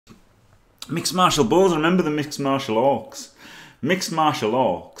Mixed Martial Bulls. Remember the Mixed Martial Orcs? Mixed Martial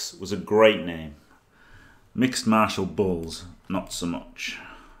Orcs was a great name. Mixed Martial Bulls, not so much.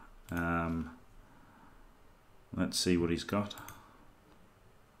 Let's see what he's got.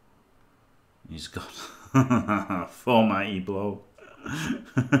 He's got 4 Mighty Blow.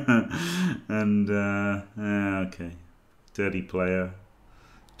 And, okay. 30 player,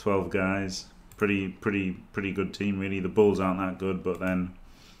 12 guys. Pretty good team, really. The Bulls aren't that good, but then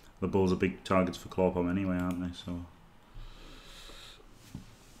the Bulls are big targets for Clawpom anyway, aren't they? So.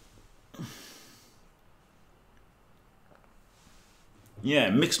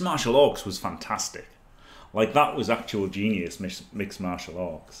 Yeah, Mixed Martial Orcs was fantastic. Like, that was actual genius, Mixed Martial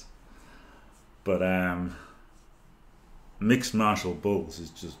Orcs. But, Mixed Martial Bulls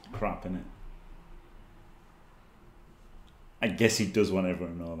is just crap, innit? I guess he does want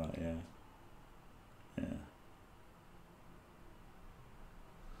everyone to know that, yeah. Yeah.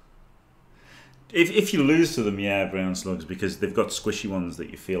 If you lose to them, yeah, Brown Slugs, because they've got squishy ones that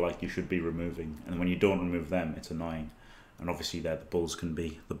you feel like you should be removing. And when you don't remove them, it's annoying. And obviously there the Bulls can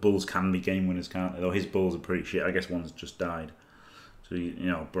be game winners, can't they? Though his Bulls are pretty shit. I guess one's just died. So, you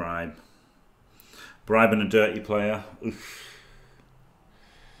know, bribe and a dirty player. Oof.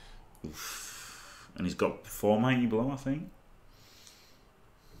 Oof. And he's got 4 Mighty Blow, I think.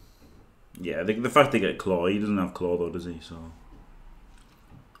 Yeah, the fact they get Claw, he doesn't have Claw though, does he? So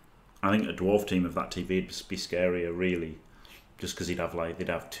I think a Dwarf team of that TV would be scarier, really. Just because they'd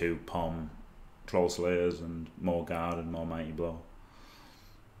have 2 Pom Troll Slayers and more Guard and more Mighty Blow.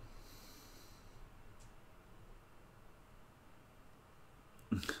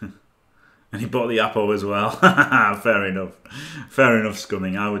 And he bought the Apo as well. Fair enough. Fair enough,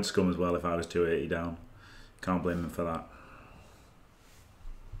 scumming. I would scum as well if I was 280 down. Can't blame him for that.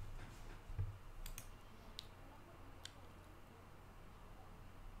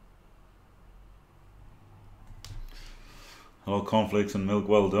 Hello, cornflakes and milk.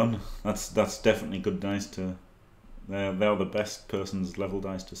 Well done. That's definitely good dice to. They're the best person's level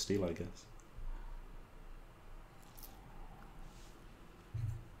dice to steal, I guess.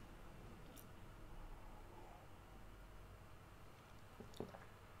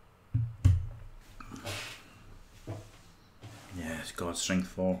 Yes, God, strength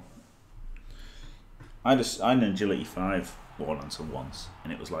 4. I had an agility 5 War Lancer once,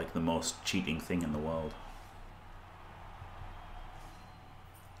 and it was like the most cheating thing in the world.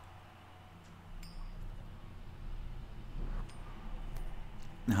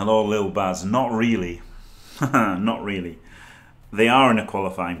 Hello, Lil Baz. Not really. Not really. They are in a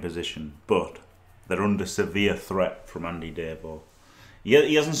qualifying position, but they're under severe threat from Andy Davo.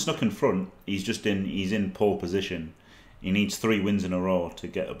 He hasn't snuck in front. He's in pole position. He needs 3 wins in a row to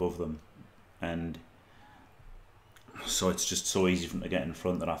get above them, and so it's just so easy for him to get in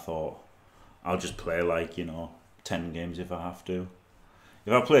front that I thought I'll just play, like, you know, 10 games if I have to.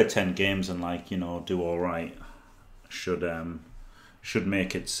 If I play 10 games and, like, you know, do all right, should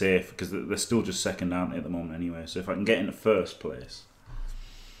make it safe, because they're still just second, aren't they, at the moment anyway. So if I can get into first place,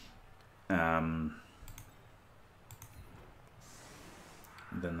 then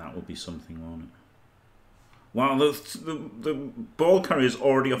that will be something, won't it? Wow, the ball carrier's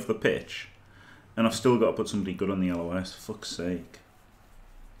already off the pitch, and I've still got to put somebody good on the LOS. For fuck's sake.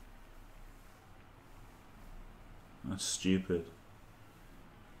 That's stupid.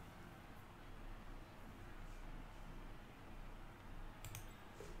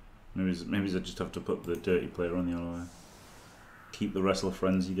 Maybe I just have to put the dirty player on the LOS. Keep the Wrestler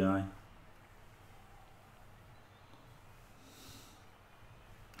Frenzy guy.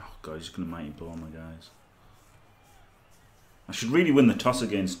 Oh god, he's going to Mighty Blow on my guys. I should really win the toss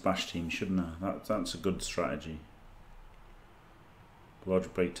against Bash Team, shouldn't I? That's a good strategy.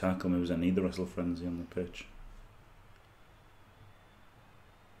 Large break tackle, maybe I need the Wrestle Frenzy on the pitch.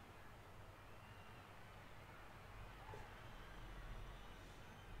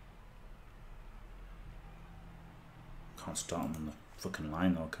 Can't start him on the fucking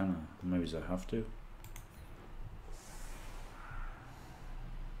line though, can I? Maybe I have to.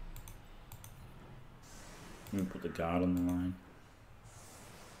 Maybe put the guard on the line.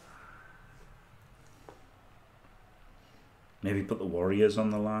 Maybe put the warriors on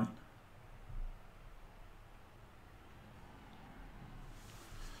the line.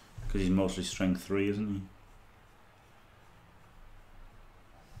 Because he's mostly strength 3, isn't he?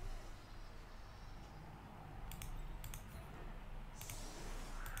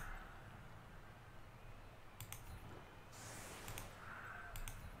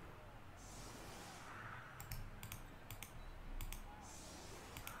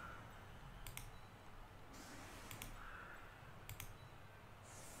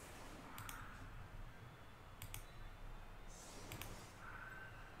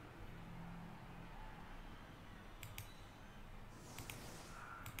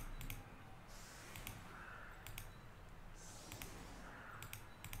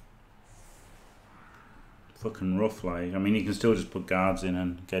 fucking rough. Like, I mean, you can still just put guards in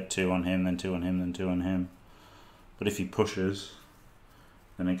and get 2 on him, then 2 on him, then 2 on him. But if he pushes,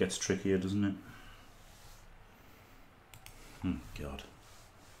 then it gets trickier, doesn't it? God.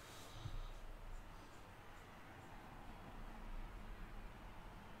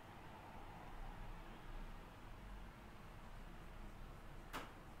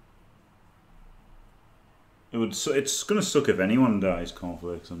 It's gonna suck if anyone dies,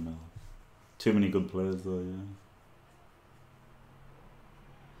 Cornflakes and Miller. Too many good players though, yeah.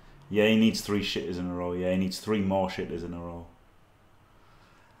 Yeah, he needs 3 shitters in a row. Yeah, he needs 3 more shitters in a row.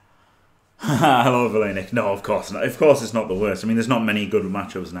 Hello, Valenic. No, of course not. Of course it's not the worst. I mean, there's not many good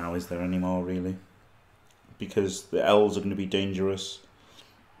matchups now, is there, anymore, really? Because the elves are going to be dangerous.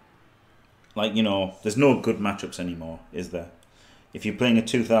 Like, you know, there's no good matchups anymore, is there? If you're playing a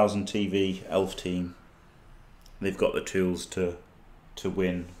 2000 TV elf team, they've got the tools to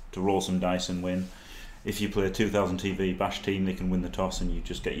win, to roll some dice and win. If you play a 2000 TV bash team, they can win the toss and you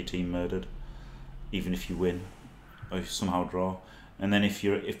just get your team murdered, even if you win or if you somehow draw. And then if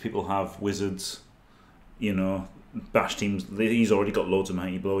people have wizards, you know, bash teams, he's already got loads of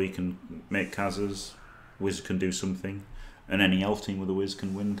mighty blow. He can make Kazas, wizard can do something, and any elf team with a wiz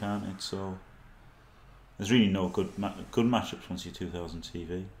can win, can't it? So there's really no good matchups once you're 2000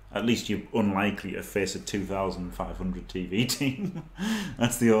 TV. At least you're unlikely to face a 2500 TV team.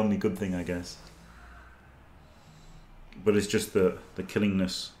 That's the only good thing, I guess. But it's just the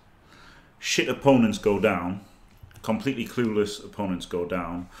killingness. Shit opponents go down. Completely clueless opponents go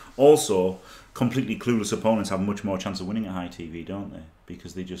down. Also, completely clueless opponents have much more chance of winning at high TV, don't they?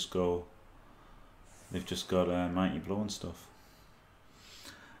 Because they've just got mighty blow and stuff.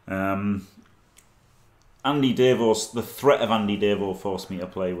 Andy Davos, the threat of Andy Davo forced me to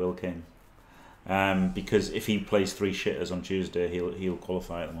play Will King. Because if he plays 3 shitters on Tuesday, he'll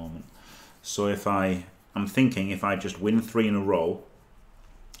qualify at the moment. So I'm thinking if I just win 3 in a row,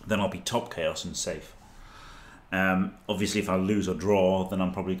 then I'll be top chaos and safe. Obviously, if I lose or draw, then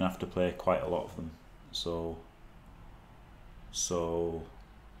I'm probably going to have to play quite a lot of them. So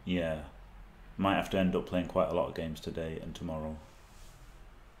yeah, might have to end up playing quite a lot of games today and tomorrow.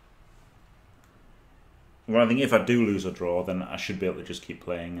 Well, I think if I do lose or draw, then I should be able to just keep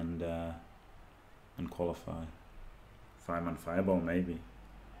playing and qualify. 5-man fireball, maybe.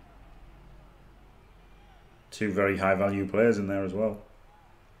 2 very high value players in there as well.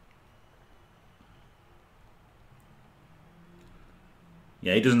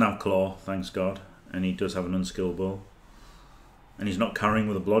 Yeah, he doesn't have claw, thanks God, and he does have an unskilled bull, and he's not carrying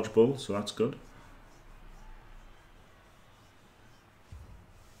with a blodge bull, so that's good.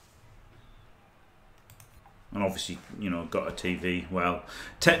 And obviously, you know, got a TV. Well,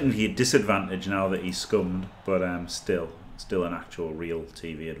 technically a disadvantage now that he's scummed, but still an actual real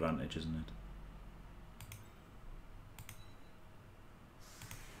TV advantage, isn't it?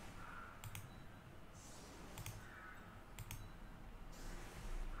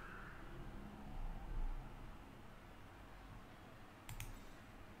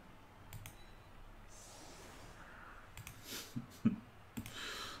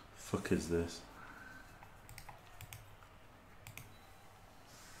 Fuck is this?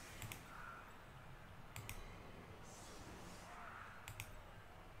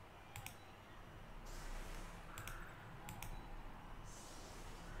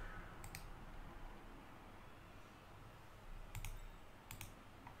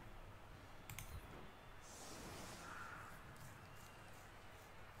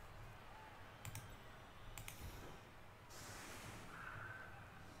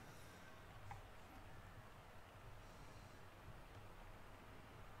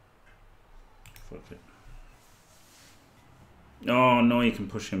 Fuck it. Oh no, you can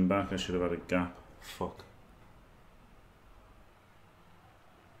push him back. I should have had a gap. Fuck.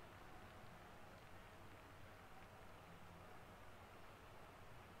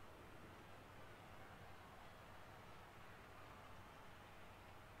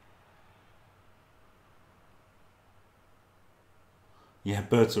 Yeah,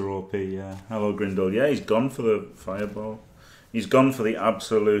 birds are OP, yeah. Hello, Grindle. Yeah, he's gone for the fireball. He's gone for the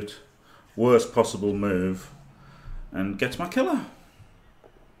absolute worst possible move and gets my killer.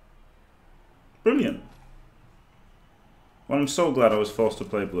 Brilliant. Well, I'm so glad I was forced to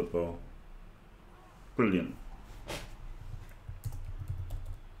play Blood Bowl. Brilliant.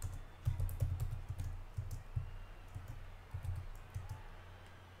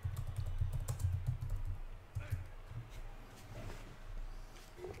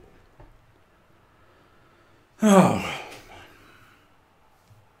 Oh.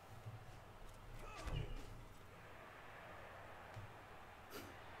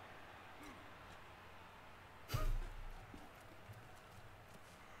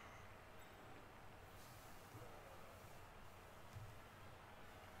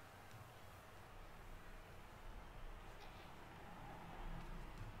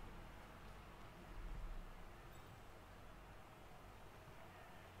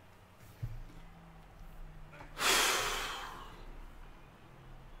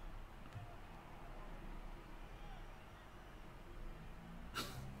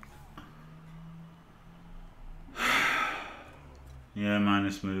 Yeah,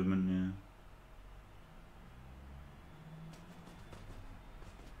 minus movement,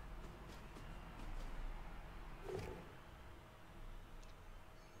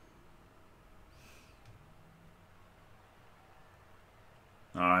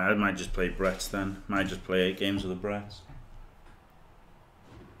 yeah. Alright, I might just play Brett's then. Might just play 8 games with the Brett's.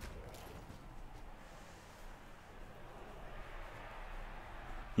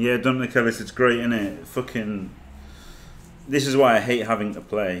 Yeah, Dominic Ellis, it's great, innit? Fucking... This is why I hate having to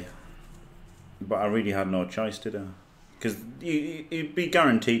play. But I really had no choice, did I? Because you'd be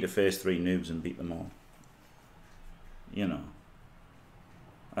guaranteed to face 3 noobs and beat them all. You know.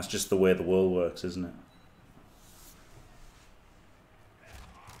 That's just the way the world works, isn't it?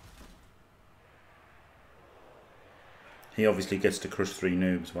 He obviously gets to crush 3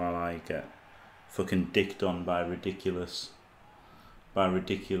 noobs while I get fucking dicked on by ridiculous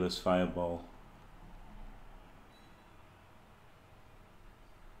fireball.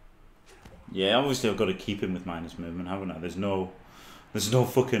 Yeah, obviously I've got to keep him with minus movement, haven't I? There's no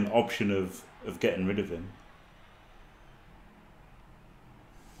fucking option of getting rid of him.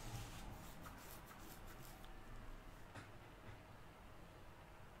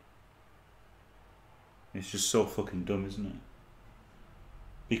 It's just so fucking dumb, isn't it?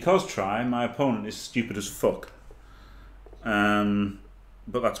 Because my opponent is stupid as fuck.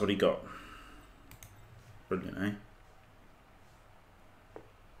 But that's what he got. Brilliant, eh?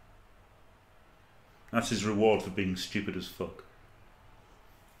 That's his reward for being stupid as fuck.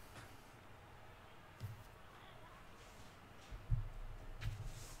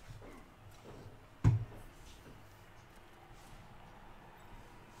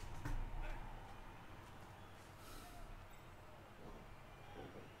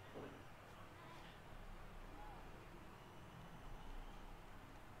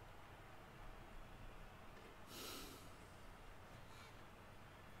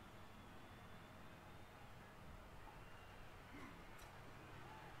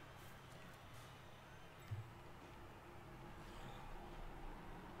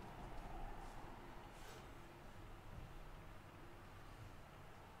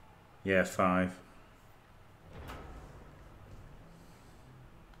 Yeah, 5.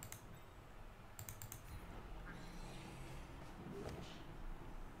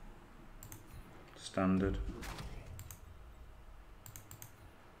 Standard.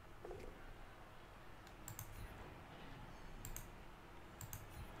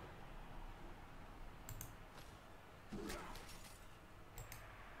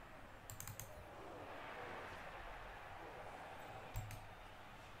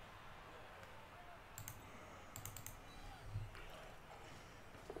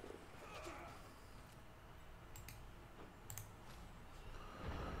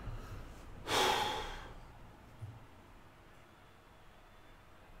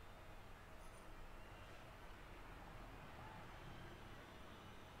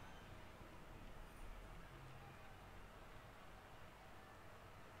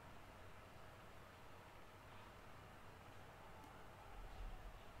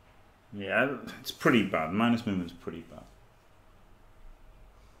 Yeah, it's pretty bad. Minus movement's pretty bad.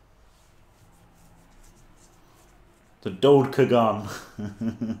 The Dode Kagan.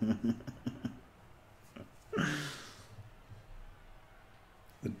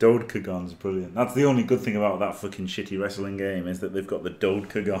 The Dode Kagan's brilliant. That's the only good thing about that fucking shitty wrestling game, is that they've got the Dode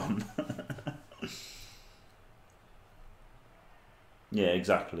Kagan. Yeah,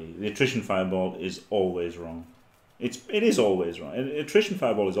 exactly. The attrition fireball is always wrong. It is always wrong. Attrition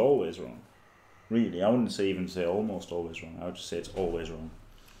fireball is always wrong. Really, I wouldn't even say almost always wrong. I would just say it's always wrong.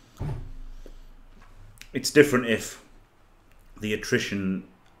 It's different if the attrition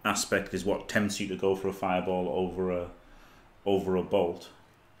aspect is what tempts you to go for a fireball over a bolt.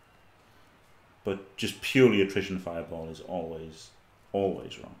 But just purely attrition fireball is always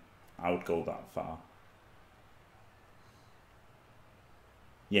wrong. I would go that far.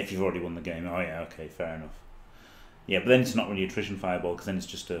 Yeah, if you've already won the game. Oh yeah, okay, fair enough. Yeah, but then it's not really attrition fireball, because then it's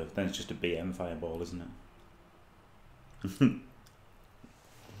just a BM fireball, isn't it?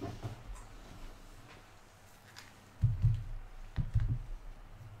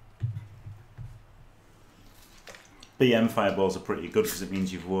 BM fireballs are pretty good because it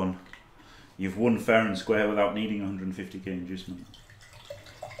means you've won fair and square without needing 150k inducement.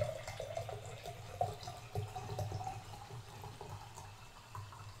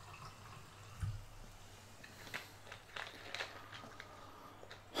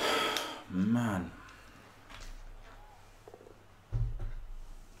 Man.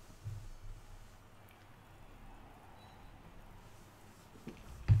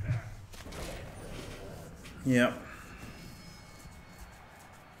 Yeah.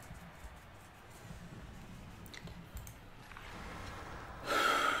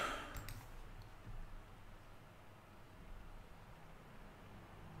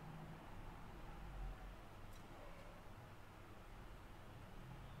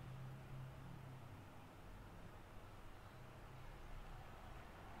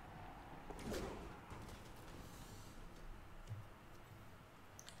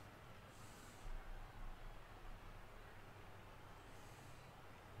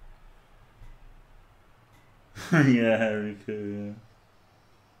 Yeah, Riku,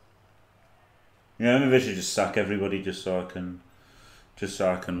 yeah. Maybe I should just sack everybody just so I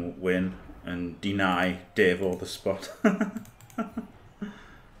can win and deny Dave all the spot.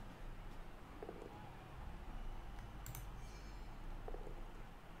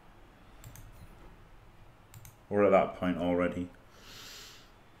 We're at that point already.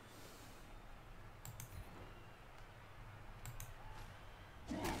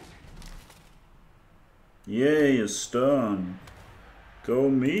 Yay, a stun. Go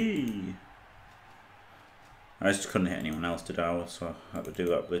me. I just couldn't hit anyone else to Dower, so I had to do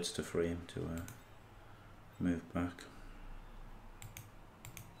that blitz to free him to move back.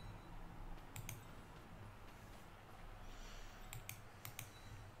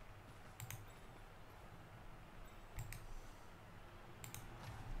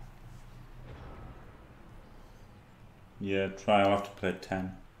 Yeah, try. I'll have to play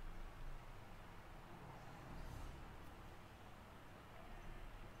 10.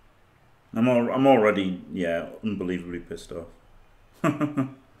 I'm already, yeah, unbelievably pissed off.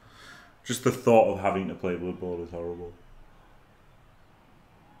 Just the thought of having to play Blood Bowl is horrible.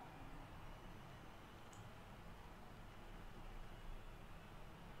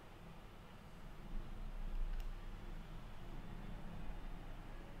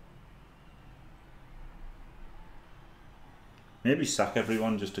 Maybe sack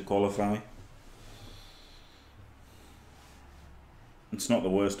everyone just to qualify. It's not the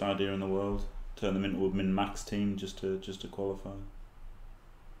worst idea in the world. Turn them into a min-max team just to qualify.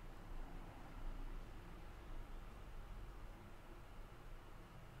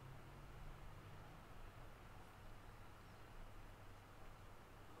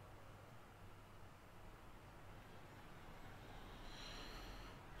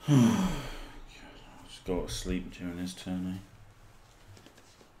 Just go to sleep during his turn, eh?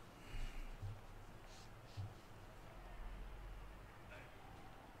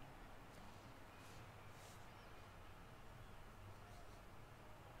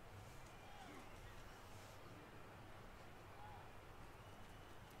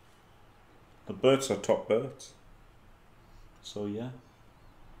 The birds are top birds. So yeah.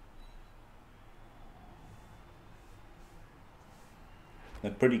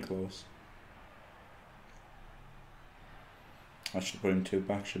 They're pretty close. I should bring 2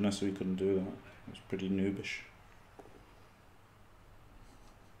 back, shouldn't I? So we couldn't do that. It was pretty noobish.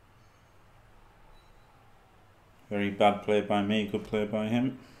 Very bad play by me, good play by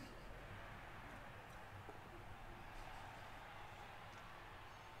him.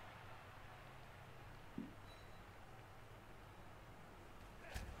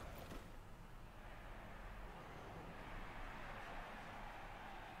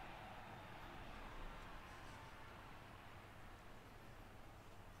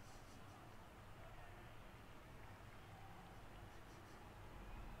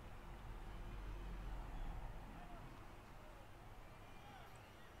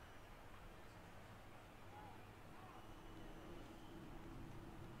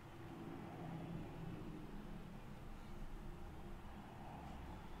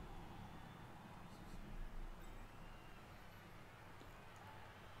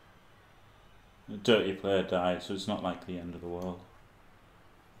 A dirty player died, so it's not like the end of the world.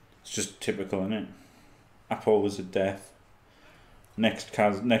 It's just typical, isn't it? Apple was a death. Next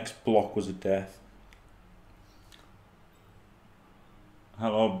block was a death.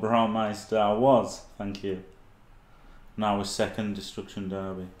 Hello, Braumeister. I was, thank you. Now we're second Destruction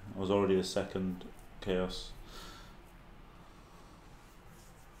Derby. I was already a second Chaos.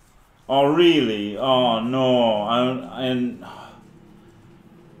 Oh really? Oh no!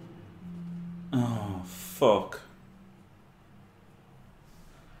 Oh fuck!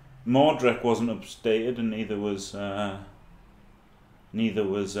 Mordrek wasn't updated, and neither was the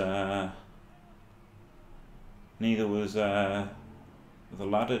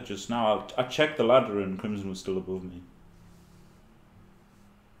ladder just now. I checked the ladder, and Crimson was still above me.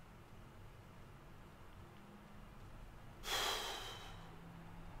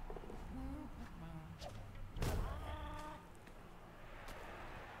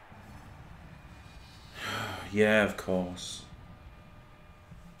 Yeah, of course.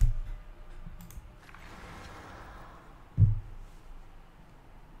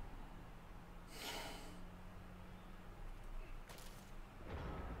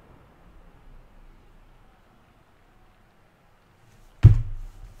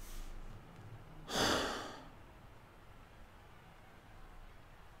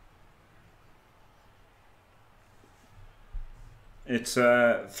 It's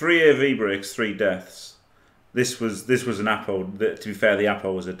 3 AV breaks, 3 deaths. This was an Apo. To be fair, the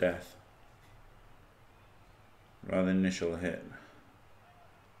Apo was a death. Rather than initial hit.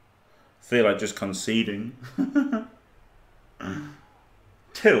 Feel like just conceding.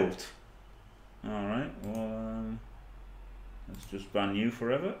 Tilt. Alright, well, let's just ban you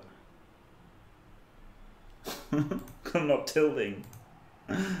forever. I'm not tilting.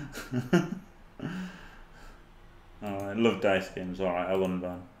 Alright, love dice games. Alright, I'll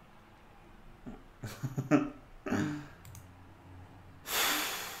unban.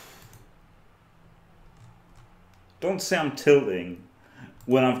 Don't say I'm tilting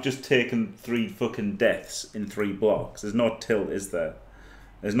when I've just taken 3 fucking deaths in 3 blocks. There's no tilt, is there?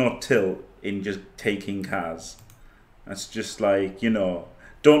 There's no tilt in just taking Kaz. That's just like, you know,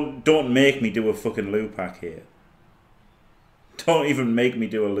 don't make me do a fucking Lupac here. Don't even make me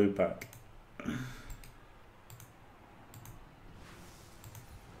do a Lupac.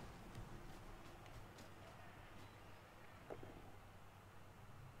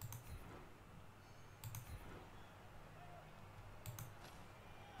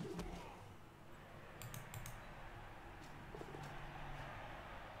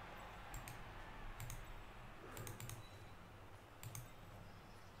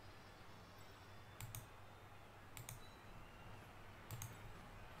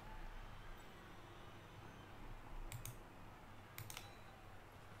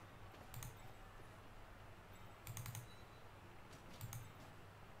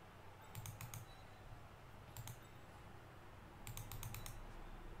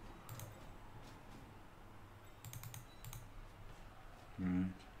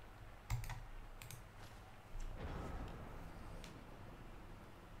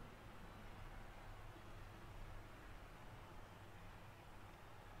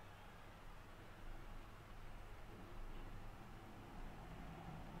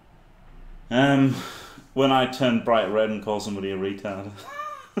 When I turn bright red and call somebody a retard.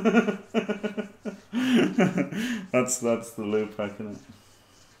 that's the Lupac, isn't it?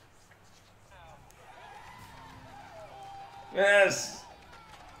 Yes!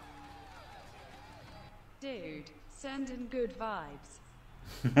 Dude, send in good vibes.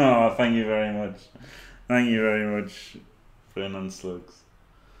 Oh, thank you very much. Thank you very much, Fernand Slugs.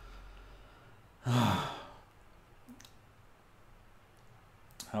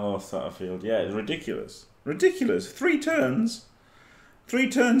 Hello, Satterfield. Yeah, it's ridiculous. Ridiculous. 3 turns. 3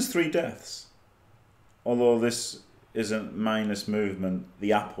 turns, 3 deaths. Although this isn't minus movement,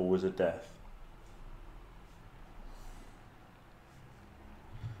 the apple was a death.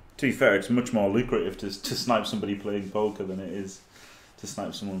 To be fair, it's much more lucrative to snipe somebody playing poker than it is to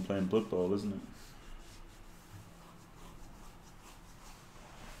snipe someone playing Blood Bowl, isn't it?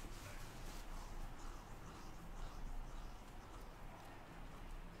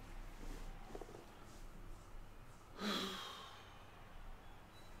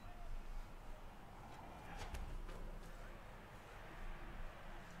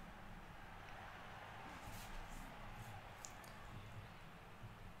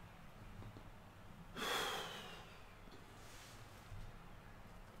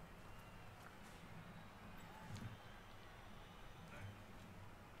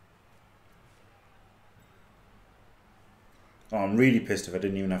 Oh, I'm really pissed if I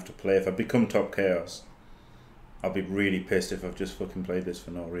didn't even have to play. If I become top chaos, I'll be really pissed if I've just fucking played this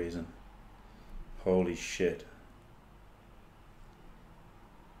for no reason. Holy shit.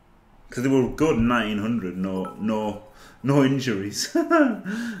 Because they were good 1900, no injuries.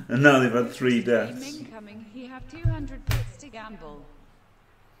 And now they've had 3 deaths. Incoming, he have 200 bits to gamble.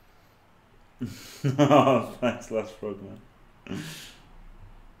 Oh, thanks, last frogman.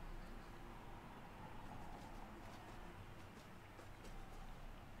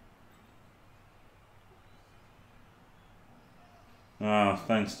 Ah, oh,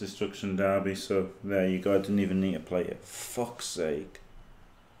 thanks, Destruction Derby. So there you go. I didn't even need to play it. Fuck's sake.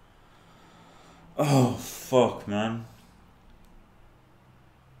 Oh, fuck, man.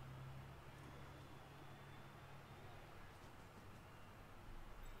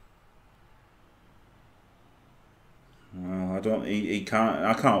 Well, I don't. He can't.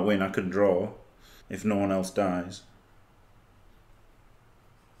 I can't win. I can draw if no one else dies.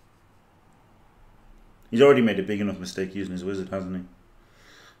 He's already made a big enough mistake using his wizard, hasn't he?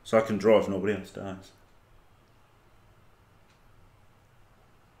 So I can draw if nobody else dies.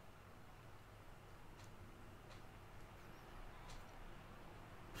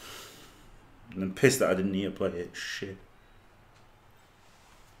 And I'm pissed that I didn't need to play it. Shit.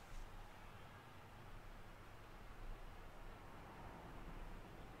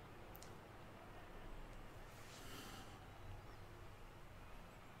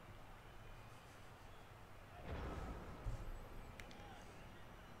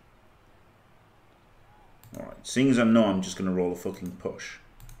 Alright, seeing as I know I'm just going to roll a fucking push.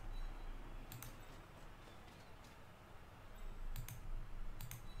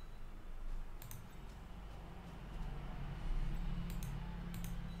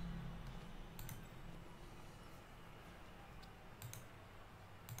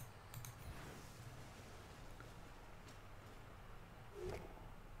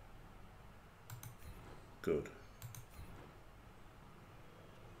 Good.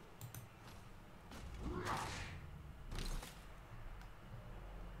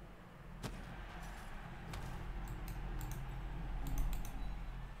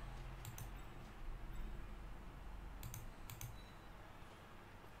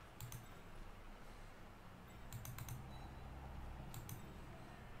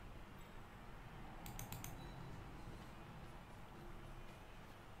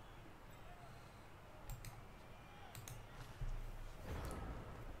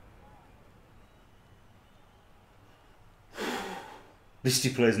 This he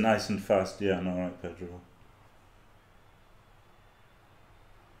plays nice and fast. Yeah, I know, right, Pedro.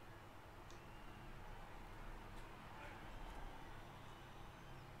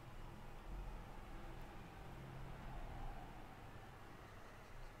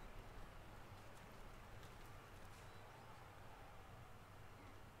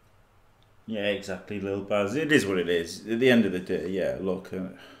 Yeah, exactly, Lil Baz. It is what it is. At the end of the day, yeah, look,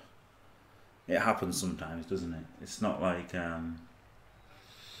 it happens sometimes, doesn't it? It's not like, yeah,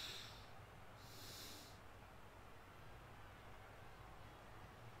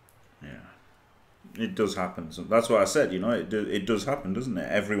 it does happen. So that's what I said, you know, it does happen, doesn't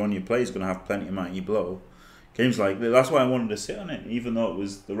it? Everyone you play is going to have plenty of mighty blow. Games like that's why I wanted to sit on it, even though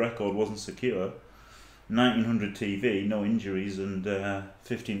the record wasn't secure. 1900 TV, no injuries, and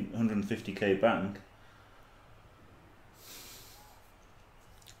 150k bank.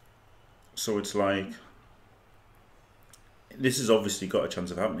 So it's like, this has obviously got a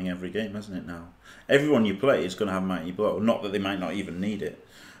chance of happening every game, hasn't it now? Everyone you play is going to have mighty blow. Not that they might not even need it,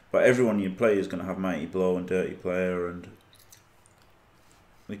 but everyone you play is going to have mighty blow and dirty player, and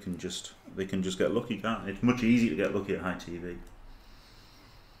they can just get lucky, can't they? It's much easier to get lucky at high TV.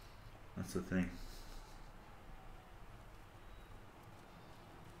 That's the thing.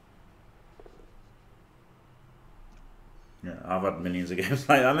 Yeah, I've had millions of games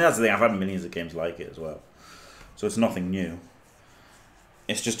like that. I mean, that's the thing, I've had millions of games like it as well. So it's nothing new.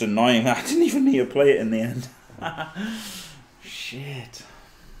 It's just annoying that I didn't even need to play it in the end. Shit.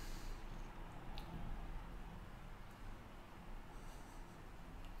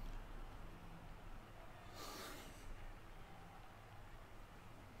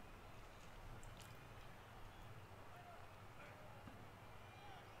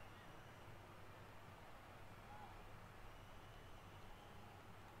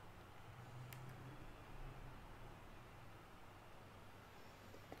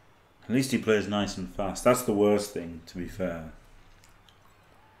 At least he plays nice and fast. That's the worst thing, to be fair.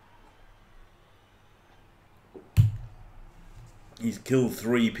 He's killed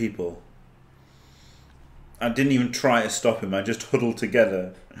 3 people. I didn't even try to stop him. I just huddled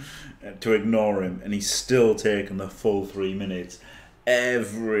together to ignore him, and he's still taken the full 3 minutes.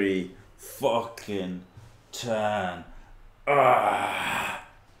 Every fucking turn. Ah.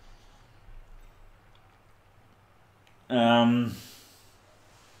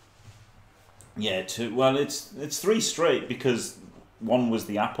 Yeah, well, it's 3 straight because one was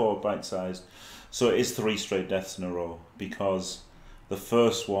the Apo bite sized, so it is 3 straight deaths in a row because the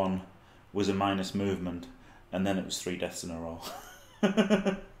first one was a minus movement, and then it was 3 deaths in a row.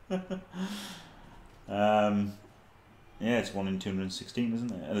 Yeah, it's 1 in 216,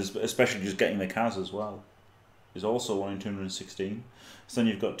 isn't it? And especially just getting the Kaz as well is also 1 in 216. So then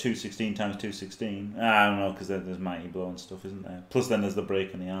you've got 216 times 216. I don't know, because there's mighty blow and stuff, isn't there? Plus then there's the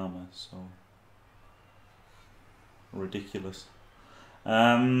break in the armor, so ridiculous.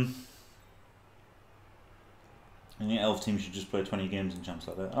 I think elf teams should just play 20 games in champs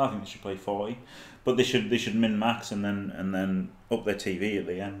like that. I think they should play 40, but they should min max and then up their TV at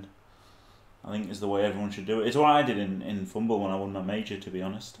the end. I think is the way everyone should do it. It's what I did in Fumble when I won my major. To be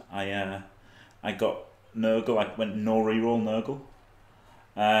honest, I got Nurgle. I went no reroll Nurgle.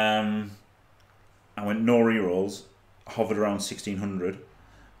 I went no rerolls, hovered around 1600,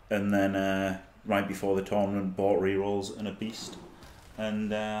 and then right before the tournament bought rerolls and a beast,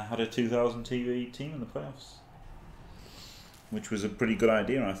 and had a 2000 TV team in the playoffs, which was a pretty good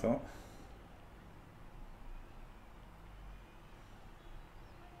idea, I thought.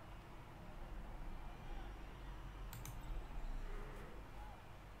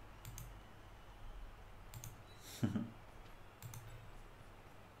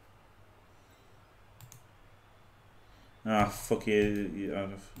 Ah, fuck you.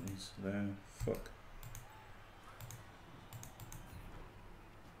 He's there. Fuck.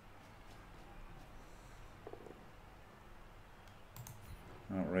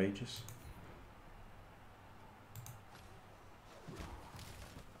 Outrageous.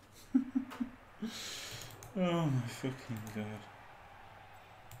 Oh my fucking god.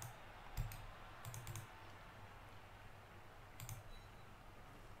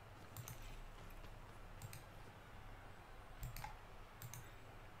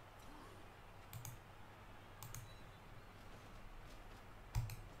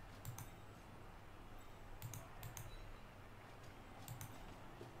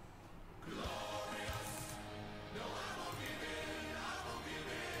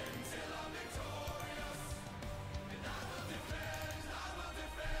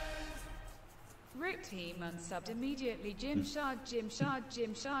 Root team unsubbed immediately. Jim Shard, Jim Shard,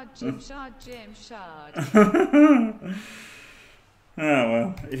 Jim Shard, Jim Shard, Jim Shard. Ah,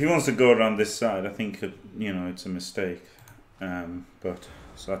 well, if he wants to go around this side, I think, you know, it's a mistake. But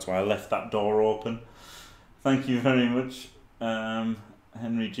so that's why I left that door open. Thank you very much,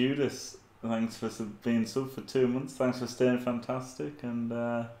 Henry Judas. Thanks for being sub for 2 months. Thanks for staying fantastic. And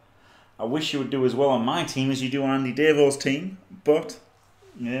I wish you would do as well on my team as you do on Andy Davo's team. But,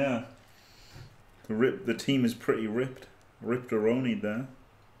 yeah. The team is pretty ripped. Ripped-a-ronied there.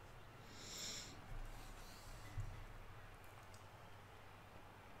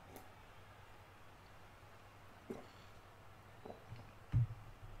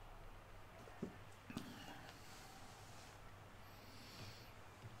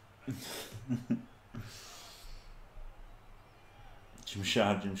 Jim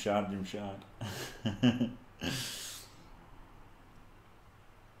Shard, Jim Shard, Jim Shard.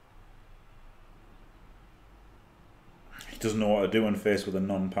 He doesn't know what to do when faced with a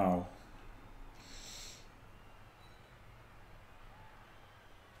non-pal.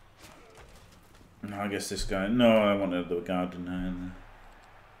 No, I guess this guy. No, I wanted the guard in there.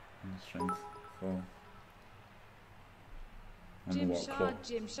 Strength 4. Jim Shard,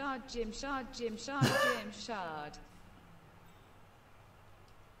 Jim Shard, Jim Shard, Jim Shard, Jim Shard.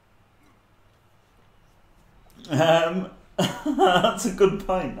 That's a good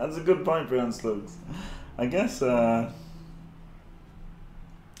point. That's a good point, Brian Slugs. I guess at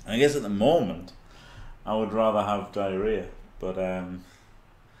the moment, I would rather have diarrhea. But,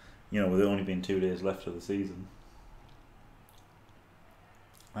 you know, with it only being 2 days left of the season.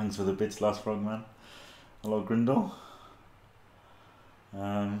 Thanks for the bits, last frogman. Hello, Grindle.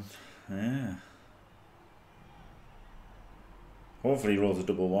 Yeah. Hopefully he rolls a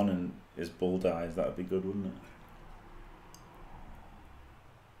double one and his bull dies. That would be good, wouldn't it?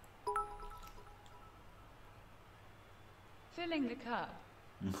 Filling the cup.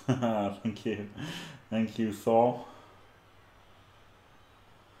 Thank you. Thank you, Thor.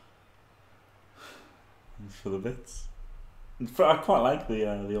 Thanks for the bits. I quite like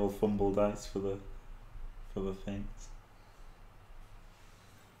the old fumble dice for the things.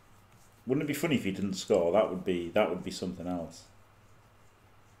 Wouldn't it be funny if he didn't score? That would be something else.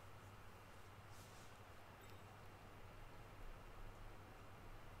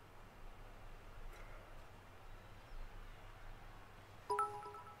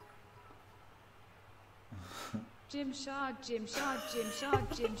 Jim Shard, Jim Shard, Jim Shard,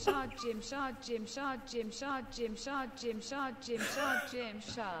 Jim Shard, Jim Shard, Jim Shard, Jim Shard, Jim Shard, Jim Shard, Jim Shard, Jim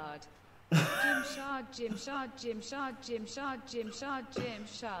Shard. Jim Shard, Jim Shard, Jim Shard, Jim Shard, Jim Shard, Jim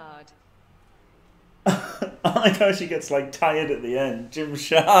Shard. I like how she gets like tired at the end. Jim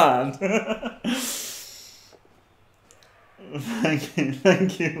Shard.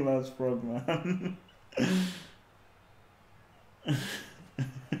 Thank you, last frogman.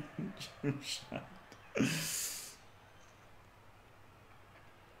 Jim Shard.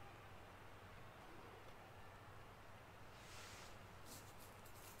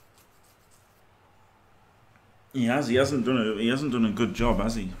 He hasn't done a good job,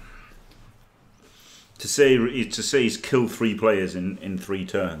 has he? To say he's killed 3 players in 3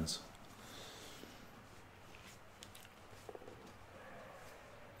 turns.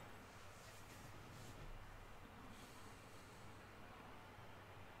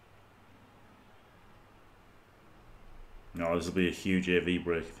 No, this will be a huge AV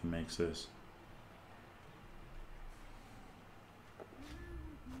break if he makes this.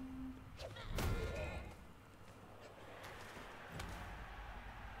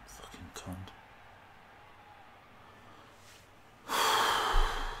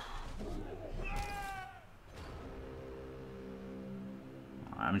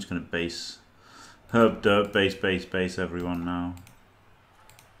 I'm just going to base Herb Dirt, base everyone now.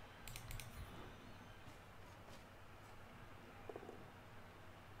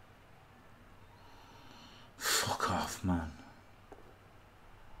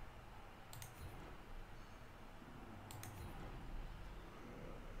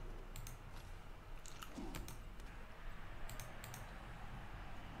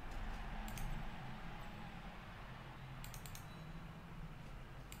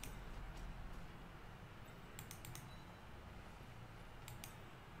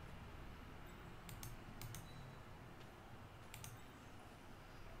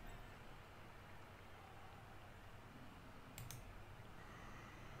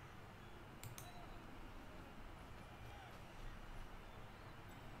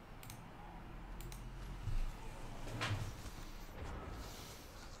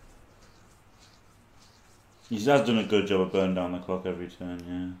 He has done a good job of burning down the clock every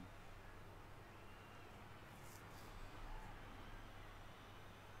turn,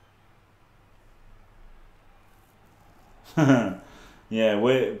 yeah. Yeah,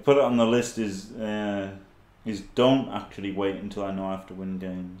 put it on the list is don't actually wait until I know I have to win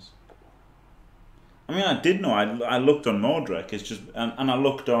games. I mean, I did know. I looked on Mordrek. It's just and I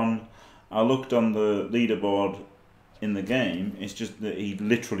looked on the leaderboard in the game. It's just that he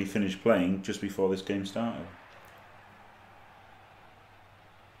literally finished playing just before this game started.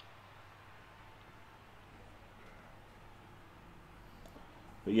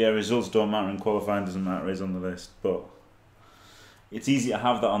 But yeah, results don't matter and qualifying doesn't matter is on the list. But it's easy to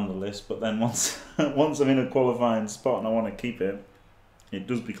have that on the list. But then once I'm in a qualifying spot and I want to keep it, it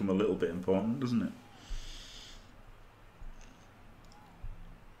does become a little bit important, doesn't it?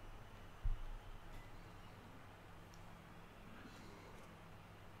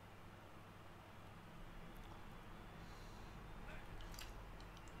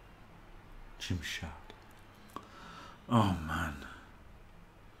 Gymshark. Oh man.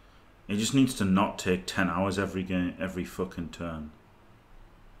 He just needs to not take 10 hours every game, every fucking turn.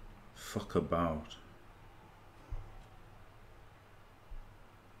 Fuck about.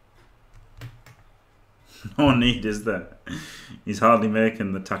 No need, is there? He's hardly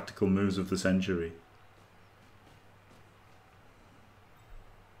making the tactical moves of the century.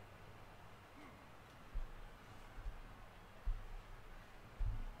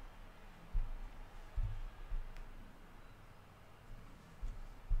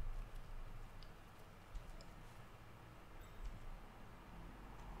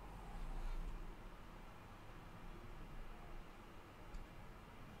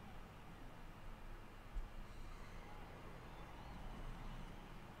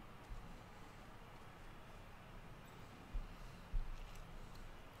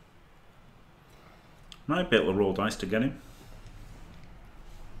 Might be able to roll dice to get him.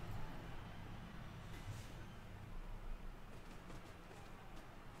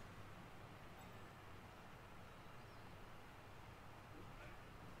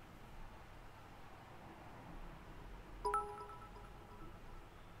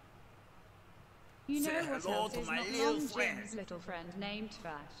 You know what else is not long Jim's little friend named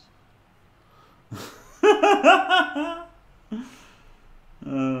Fat.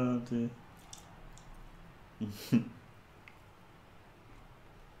 Oh dear.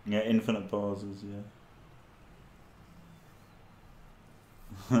 Yeah, infinite pauses,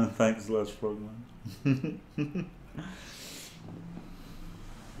 yeah. Thanks, Les Frogman.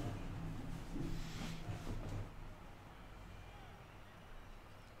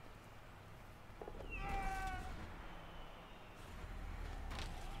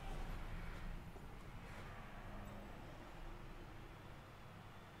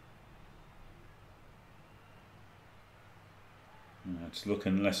 It's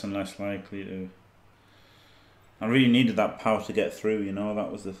looking less and less likely to. I really needed that power to get through, you know, that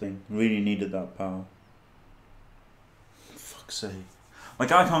was the thing. Really needed that power. Fuck's sake.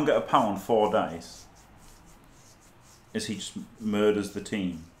 Like, I can't get a power on 4 dice. As he just murders the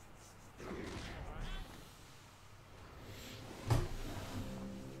team.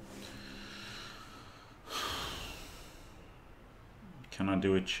 Can I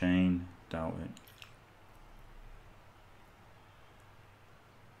do a chain? Doubt it.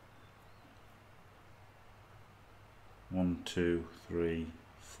 One, two, three,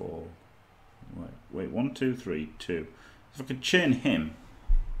 four. Wait, 1, 2, 3, 2. If I could chain him.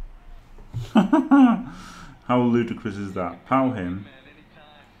 How ludicrous is that? Pow him.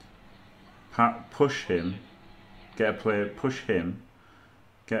 Push him. Get a player, push him.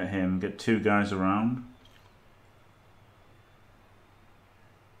 Get 2 guys around.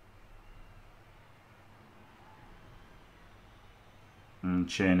 And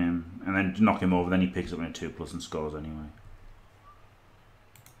chain him, and then knock him over, then he picks up in a 2+ and scores anyway.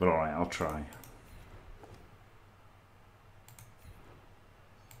 But alright, I'll try.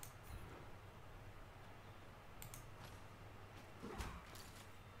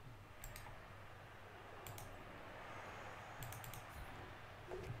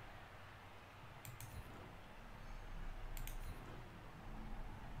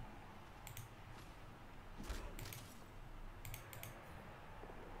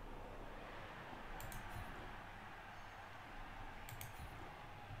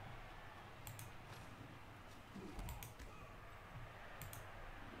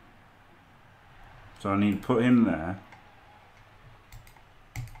 So I need to put him there.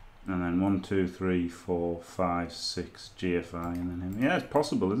 And then 1, 2, 3, 4, 5, 6 GFI and then him. Yeah, it's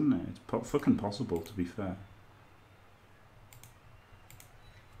possible, isn't it? It's fucking possible, to be fair.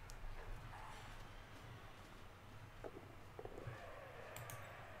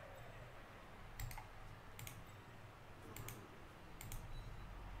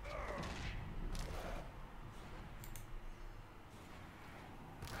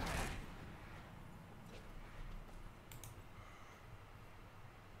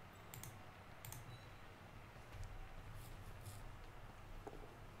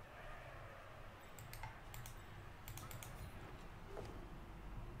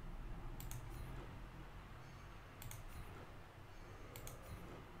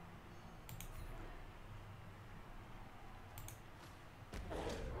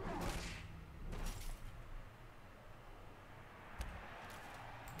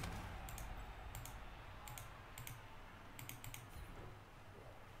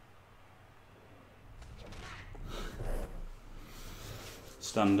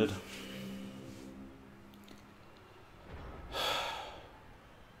 Standard.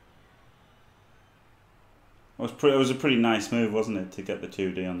 It was a pretty nice move, wasn't it, to get the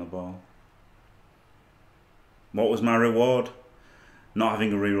 2D on the ball. What was my reward? Not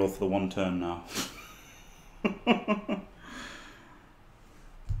having a reroll for the 1 turn now.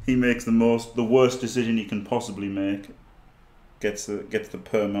 He makes the worst decision he can possibly make. Gets the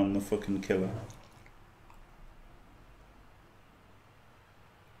perm on the fucking killer.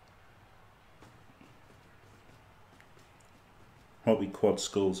 Probably quad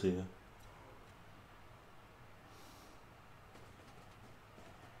skulls here.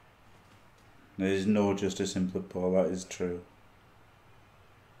 There is no justice in Blood Bowl, that is true.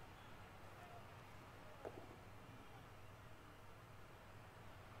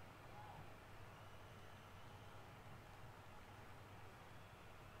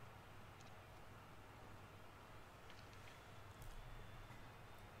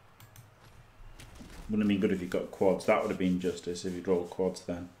 Wouldn't have been good if you got quads. That would have been justice if you'd rolled quads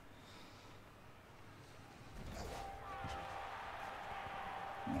then.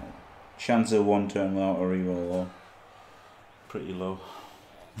 Chance of 1 turn without a reroll though. Pretty low.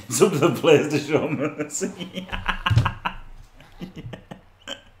 It's up to the players to show mercy.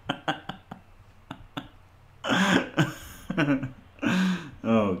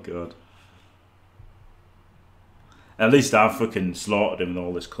 Oh god. At least I fucking slaughtered him with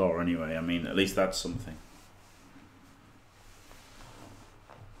all this claw anyway. I mean, at least that's something.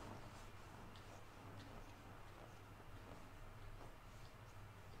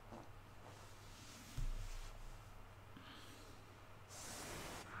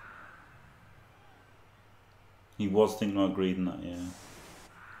 He was thinking about greeding that, yeah.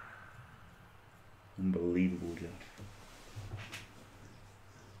 Unbelievable, Jeff.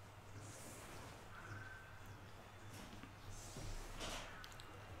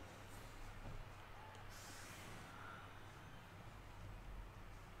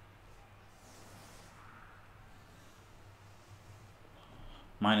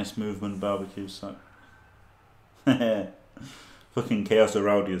 Minus movement, barbecue suck. Fucking Chaos are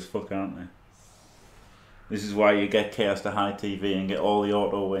rowdy as fuck, aren't they? This is why you get Chaos to high TV and get all the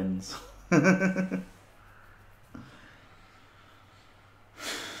auto wins. At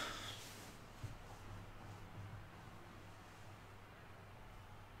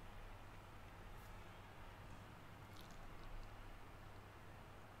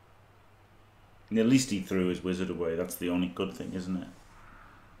least he threw his wizard away. That's the only good thing, isn't it?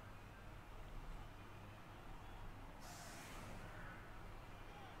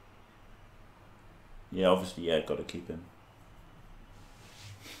 Yeah, obviously, yeah, got to keep him.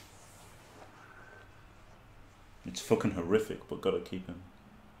 It's fucking horrific, but got to keep him.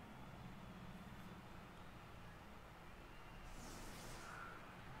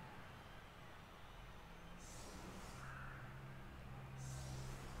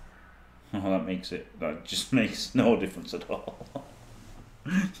 Oh, that just makes no difference at all.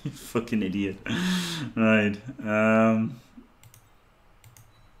 You fucking idiot. Right,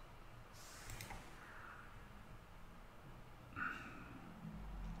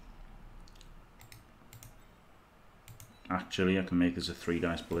 actually, I can make this a 3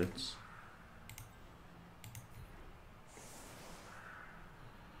 dice blitz.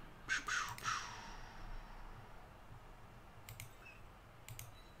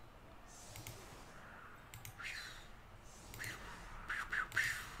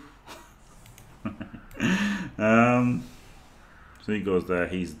 So he goes there,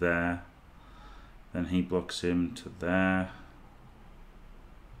 he's there. Then he blocks him to there.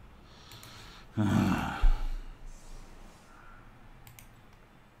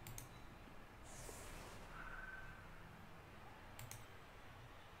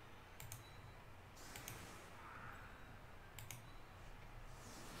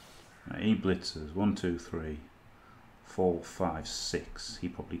 He blitzes 1, 2, 3, 4, 5, 6. He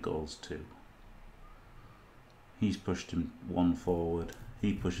probably goes 2. He's pushed him 1 forward.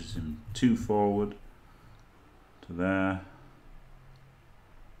 He pushes him 2 forward to there.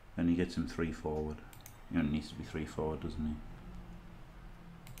 And he gets him 3 forward. He only needs to be 3 forward, doesn't he?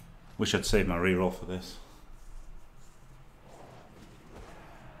 Wish I'd saved my reroll for this.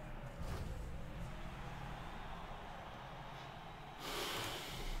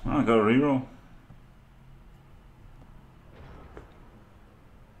 Oh, I got a reroll.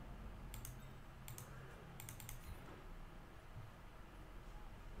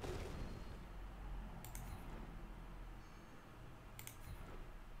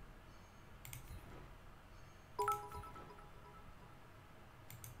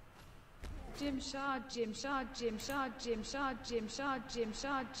 Jim Shard, Jim Shard, Jim Shard, Jim Shard, Jim Shard, Jim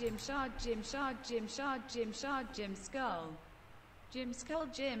Shard, Jim Shard, Jim Shard, Jim Shard, Jim Shard, Jim Skull. Jim Skull,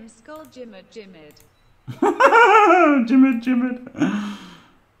 Jim Skull, Jimmid, Jimmid. Jimmid, Jimmid.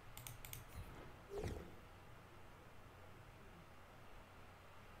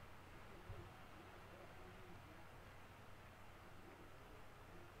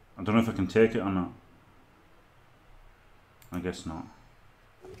 I don't know if I can take it or not. I guess not.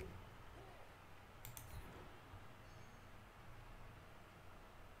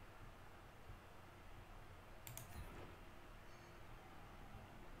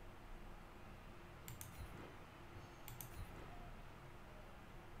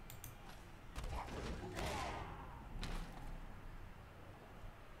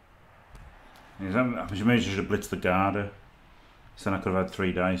 Maybe I should have blitzed the Garda. So then I could have had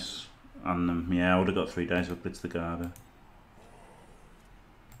 3 dice. And yeah, I would have got 3 dice with blitz the Garda.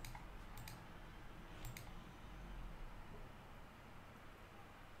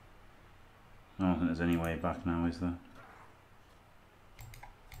 I don't think there's any way back now, is there?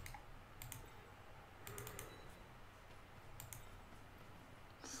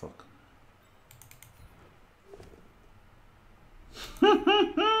 Fuck.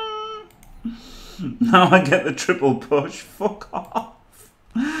 Now I get the triple push. Fuck off.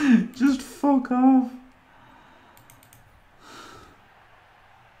 Just fuck off.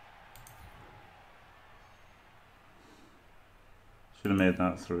 Should have made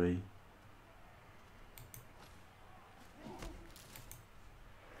that 3.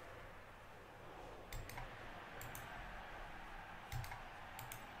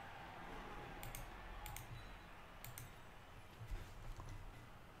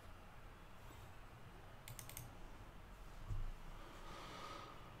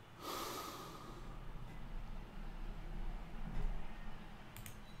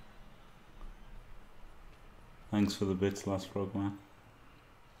 Thanks for the bits, last frogman.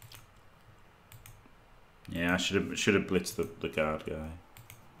 Yeah, I should have blitzed the guard guy.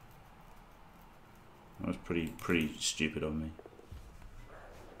 That was pretty stupid of me.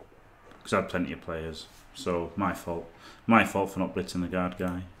 Because I had plenty of players, so my fault. My fault for not blitzing the guard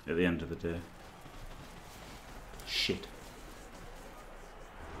guy at the end of the day. Shit.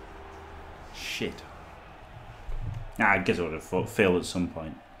 Shit. I guess I would have failed at some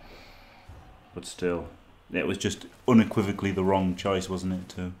point, but still. It was just unequivocally the wrong choice, wasn't it,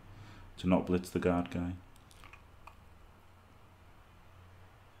 to not blitz the guard guy.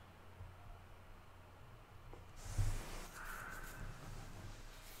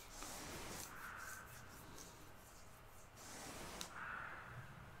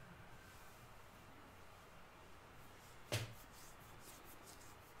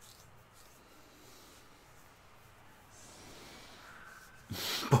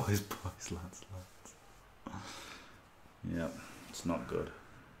 Boys, lads. Yeah, it's not good.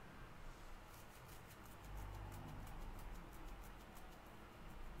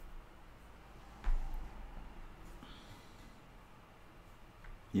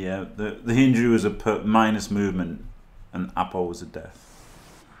 Yeah, the injury was a minus movement and Apo was a death.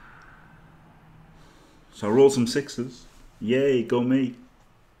 So I rolled some 6s. Yay, go me.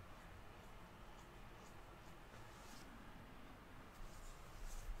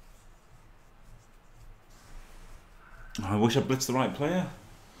 I wish I blitzed the right player.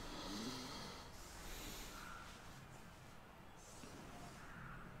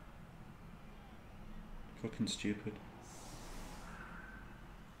 Fucking stupid.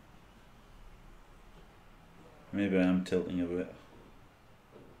 Maybe I am tilting a bit.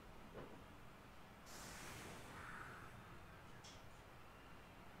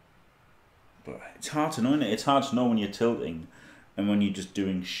 But it's hard to know, isn't it? It's hard to know when you're tilting and when you're just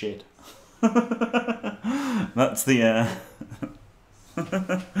doing shit. That's the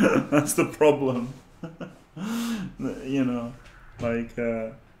that's the problem. You know, like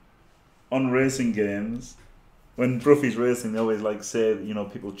on racing games, when Bruffy's racing, they always like say, you know,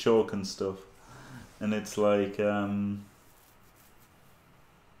 people choke and stuff, and it's like I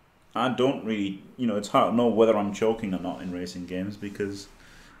don't really, you know, it's hard to know whether I'm choking or not in racing games because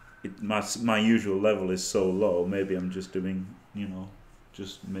my usual level is so low. Maybe I'm just doing, you know,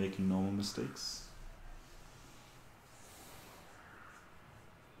 just making normal mistakes.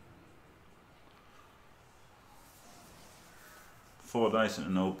 Four dice and a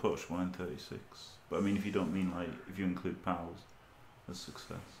no push, 1 in 36. But I mean, if you don't mean like, if you include pals, that's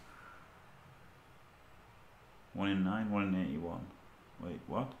success. 1 in 9, 1 in 81. Wait,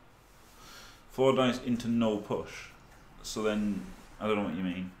 what? 4 dice into no push. So then, I don't know what you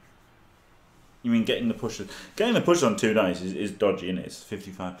mean. You mean getting the push? Getting the push on 2 dice is dodgy, isn't it? It's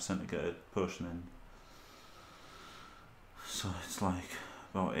 55% to get a push, and then so it's like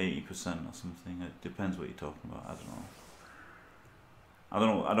about 80% or something. It depends what you're talking about. I don't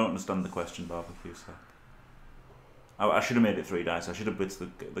know. I don't understand the question, barbecue sack. I should have made it 3 dice. I should have blitzed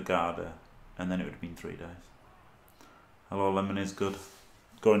the Garda, and then it would have been 3 dice. Hello, Lemon is good.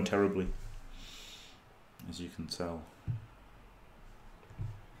 Going terribly, as you can tell.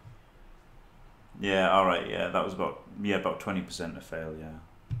 Yeah, alright, yeah, that was about 20% to fail,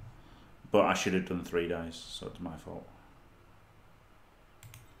 yeah. But I should have done 3 dice, so it's my fault.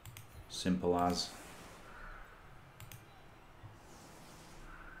 Simple as.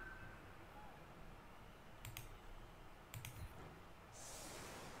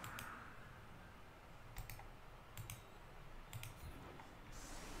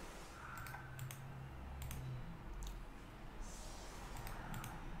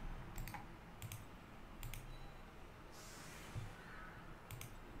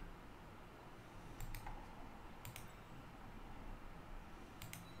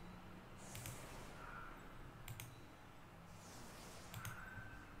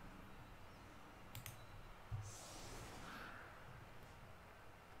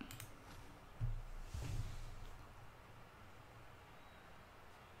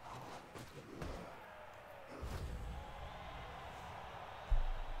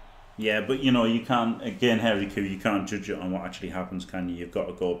 Yeah, but you know, you can't, again, Harry Q, you can't judge it on what actually happens, can you? You've got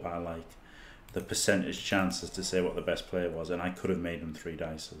to go by, like, the percentage chances to say what the best player was, and I could have made them 3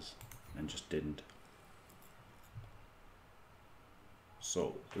 dices, and just didn't.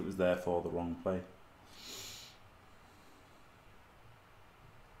 So, it was therefore the wrong play.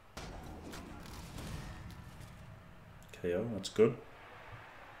 KO, that's good.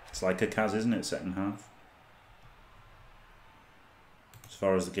 It's like a Kaz, isn't it, second half? As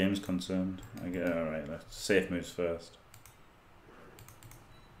far as the game's concerned. Alright, let's safe moves first.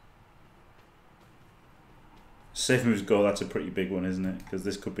 Safe moves go, that's a pretty big one, isn't it? Because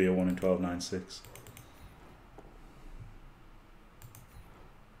this could be a 1 in 12 9-6.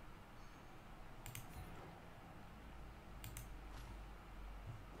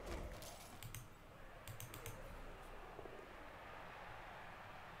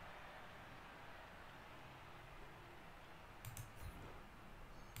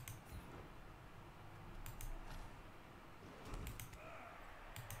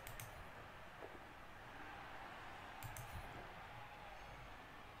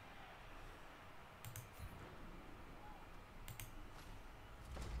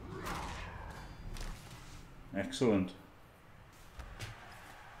 Excellent.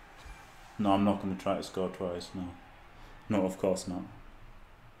 No, I'm not going to try to score twice, no. No, of course not.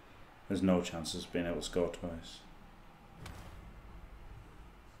 There's no chance of being able to score twice.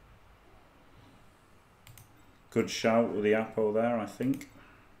 Good shout with the Apo there, I think.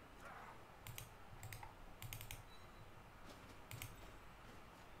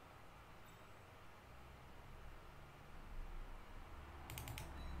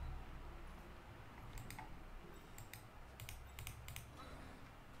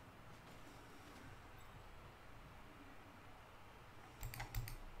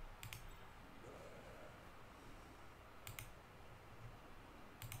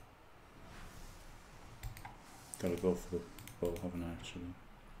 Gotta go for the ball, haven't I, actually?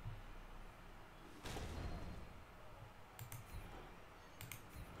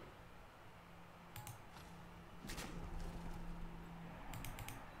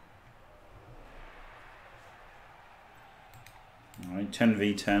 Alright,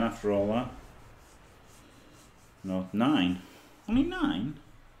 10v10 after all that. No, 9. Only 9?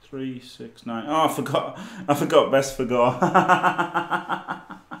 3, 6, 9. Oh, I forgot best forgot.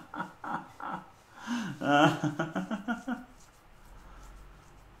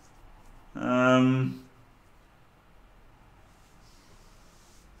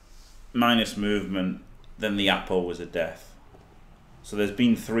 Minus movement, then the Apo was a death. So there's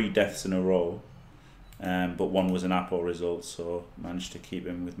been 3 deaths in a row, but one was an Apo result, so managed to keep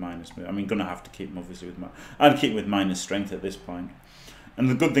him with minus movement. I mean, gonna have to keep him obviously with I'd keep him with minus strength at this point. And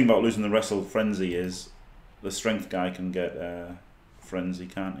the good thing about losing the Wrestle Frenzy is the strength guy can get Frenzy,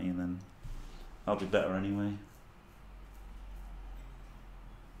 can't he? And then I'll be better anyway.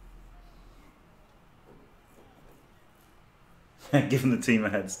 Giving the team a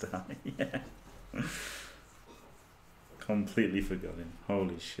head start. Yeah. Completely forgot him.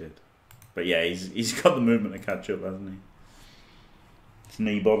 Holy shit. But yeah, he's got the movement to catch up, hasn't he? It's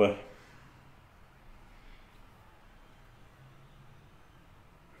knee bother.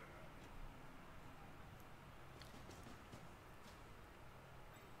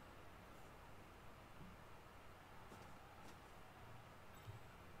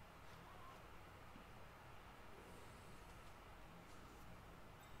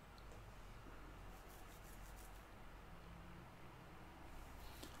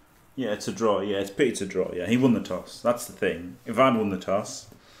 Yeah, it's a draw. Yeah, it's pity to draw. Yeah, he won the toss. That's the thing. If I'd won the toss,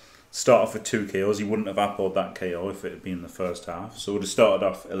 start off with 2 KOs, he wouldn't have appled that KO if it had been the first half. So would have started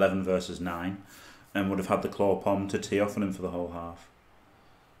off 11 versus 9 and would have had the claw palm to tee off on him for the whole half.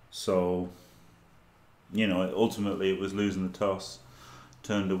 So, you know, ultimately it was losing the toss,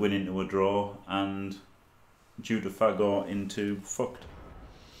 turned a win into a draw, and due to Fagor into fucked.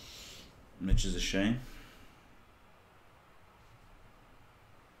 Which is a shame.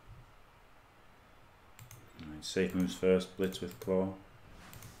 Right, safe moves first, blitz with claw.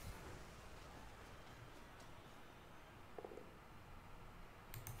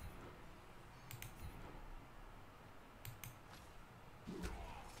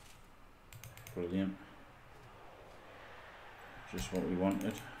 Brilliant. Just what we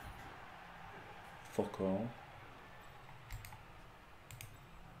wanted. Fuck all.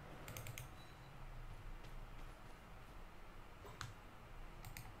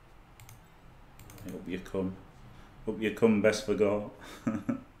 Up you come. Up you come, best for go.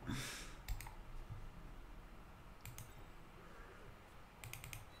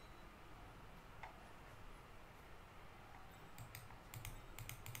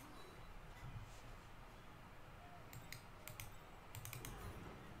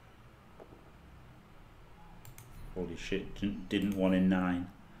 Holy shit, didn't 1 in 9.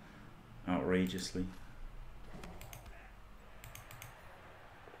 Outrageously.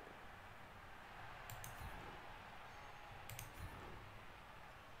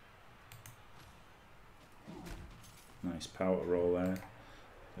 Nice power roll there.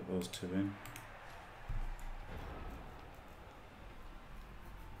 Get those 2 in.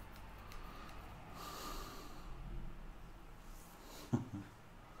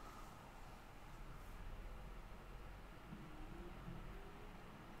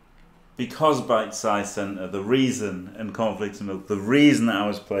 Because Bite Size Centre, the reason, and Cornflakes and Milk, the reason that I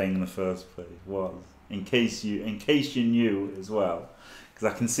was playing in the first place was, in case you knew as well,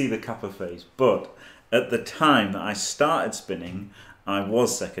 because I can see the Kappa face, but at the time that I started spinning, I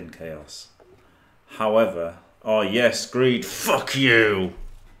was second Chaos. However, oh yes, Greed, fuck you!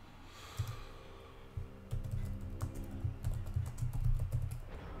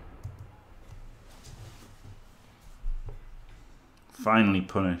 Finally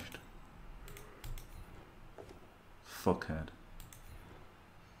punished. Fuckhead.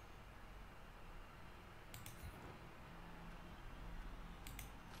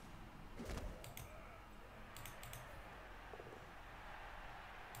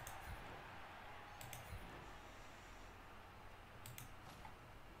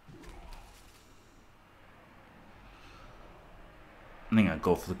 I think I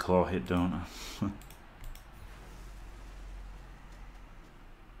go for the claw hit, don't I?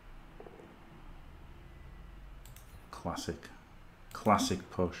 Classic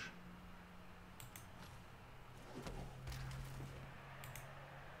push.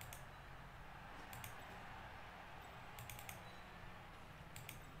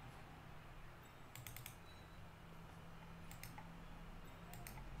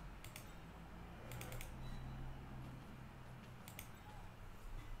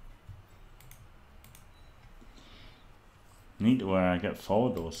 Need to where I get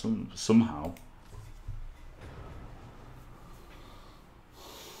forward though, somehow.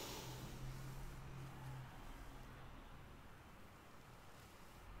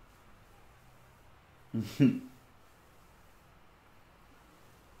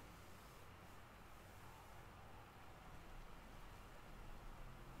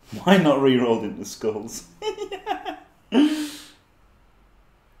 Why not re-rolled into skulls?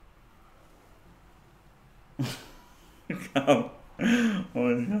 Oh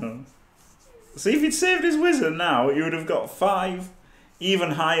my god. See, if he'd saved his wizard now, he would have got 5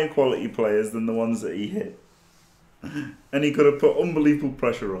 even higher quality players than the ones that he hit. And he could have put unbelievable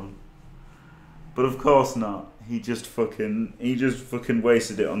pressure on. But of course not. He just fucking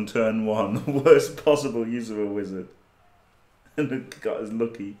wasted it on turn 1. The worst possible use of a wizard. And got as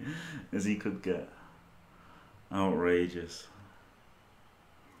lucky as he could get. Outrageous.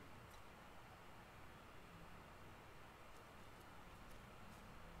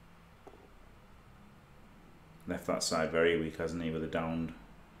 Left that side very weak, hasn't he, with the downed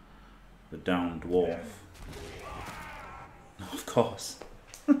dwarf. Of course.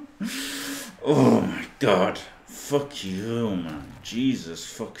 Oh my god. Fuck you, man. Jesus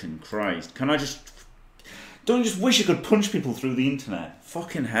fucking Christ. Can I just... Don't just wish I could punch people through the internet.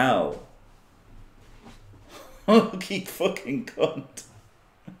 Fucking hell. Lucky fucking cunt.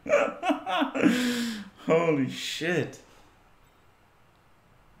 Holy shit.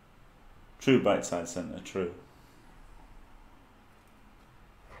 True bite side centre, true.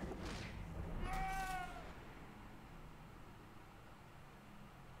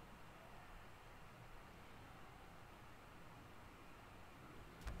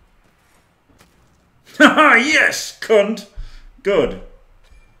 Yes, cunt. Good.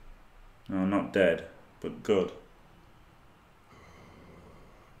 No, not dead, but good.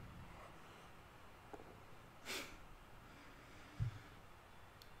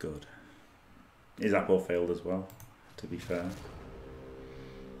 Good. His apple failed as well, to be fair.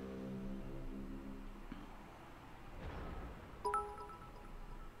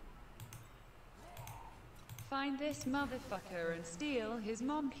 Find this motherfucker and steal his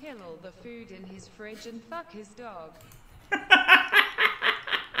mom, kill all the food in his fridge and fuck his dog.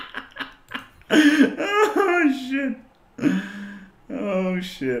 Oh shit. Oh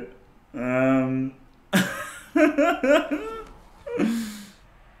shit.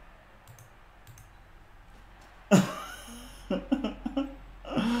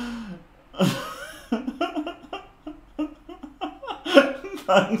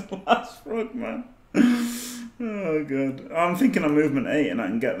 Thanks, last frog, man. Oh god. I'm thinking I'm movement 8 and I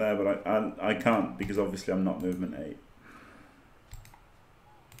can get there, but I can't because obviously I'm not movement 8.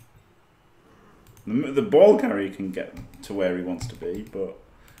 The ball carrier can get to where he wants to be, but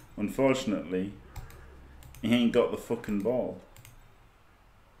unfortunately, he ain't got the fucking ball.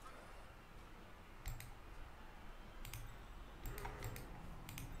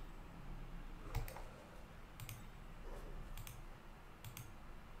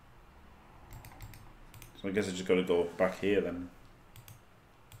 So I guess I just got to go back here then.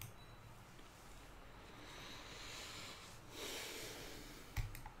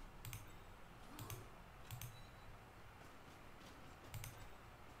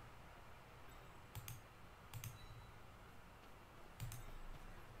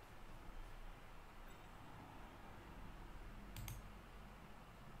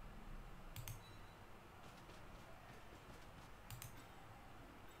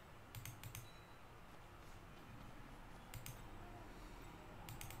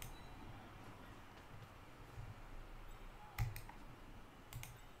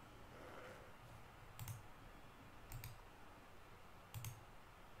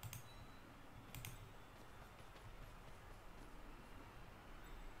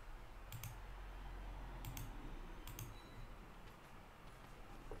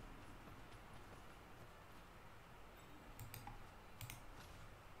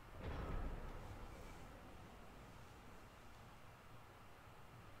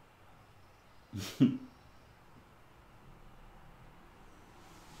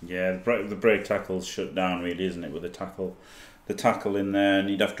 Yeah, the break tackle's shut down, really, isn't it? With the tackle in there, and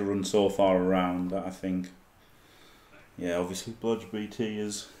you'd have to run so far around that I think. Yeah, obviously, Blodge BT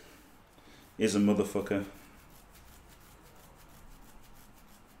is a motherfucker.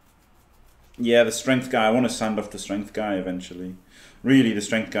 Yeah, the strength guy. I want to sand off the strength guy eventually. Really, the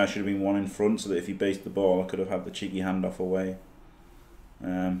strength guy should have been one in front, so that if he based the ball, I could have had the cheeky handoff away.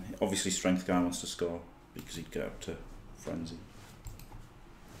 Obviously, strength guy wants to score because he'd get up to frenzy.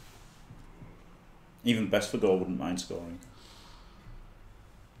 Even best for goal wouldn't mind scoring.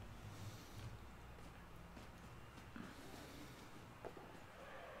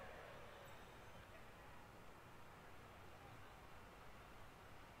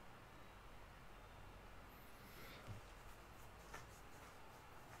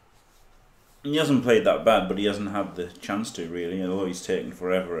 He hasn't played that bad, but he hasn't had the chance to, really, although he's taken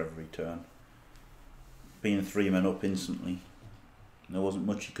forever every turn. Being 3 men up instantly. There wasn't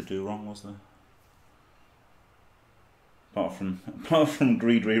much he could do wrong, was there? Apart from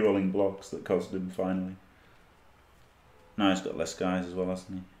greed re-rolling blocks that cost him finally. Now he's got less guys as well,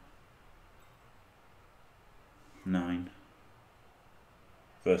 hasn't he? 9.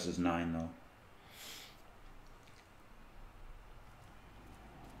 Versus 9 though.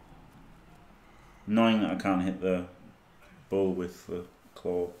 9 that I can't hit the bull with the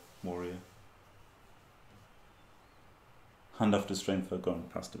claw warrior. Hand off to strength for going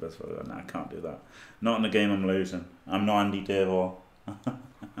past the best player. No, I can't do that. Not in the game I'm losing. I'm not Andy Davor.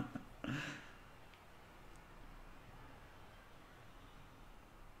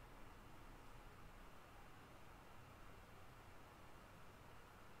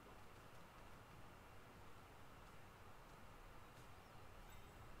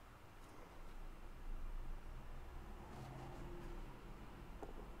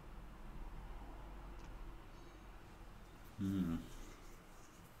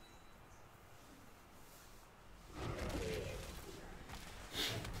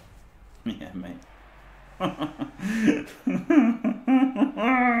 Yeah, mate.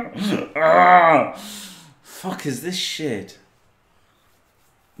 Ah, fuck is this shit?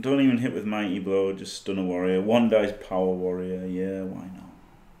 Don't even hit with mighty blow, just stun a warrior. 1 dice power warrior, yeah, why not?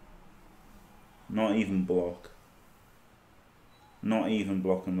 Not even block. Not even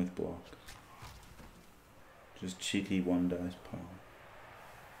blocking with block. Just cheeky one dice power.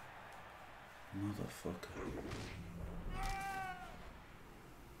 Motherfucker.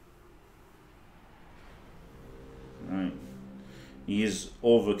 Right. He is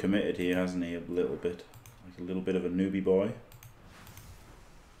overcommitted here, hasn't he? A little bit. Like a little bit of a newbie boy.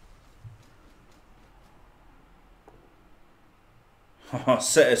 Oh,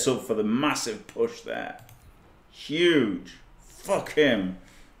 set us up for the massive push there. Huge. Fuck him.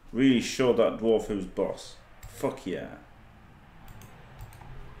 Really showed that dwarf who's boss. Fuck yeah.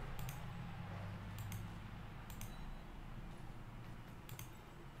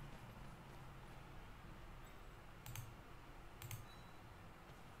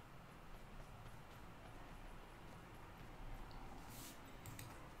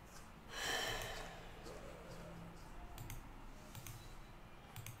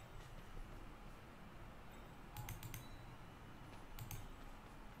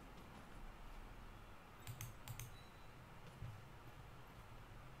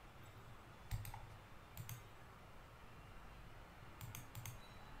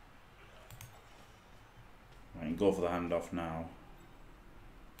 Go for the handoff now.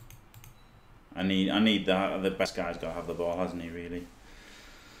 I need that. The best guy's got to have the ball, hasn't he? Really.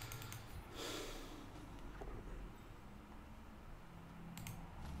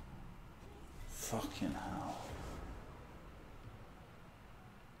 Fucking hell.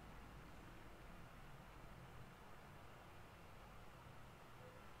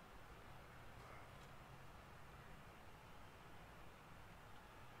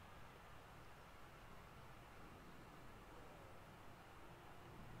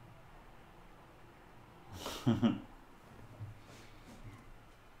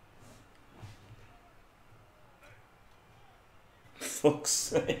 Fuck's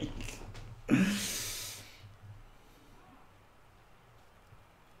sake.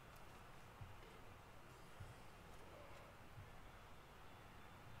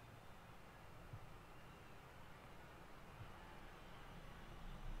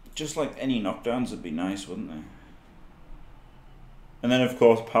 Just like any knockdowns would be nice, wouldn't they? And then of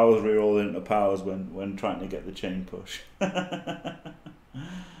course Powers re-rolled into Powers when trying to get the chain push. Oh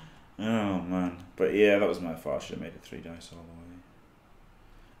man. But yeah, that was my fault. I should have made it 3 dice all the way.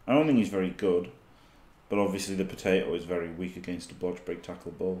 I don't think he's very good, but obviously the potato is very weak against a blodge break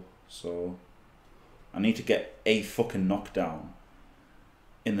tackle bull, so I need to get a fucking knockdown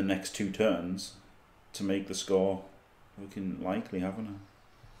in the next 2 turns to make the score looking likely, haven't I?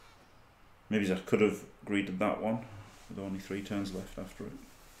 Maybe I could have greeted that one with only 3 turns left after it.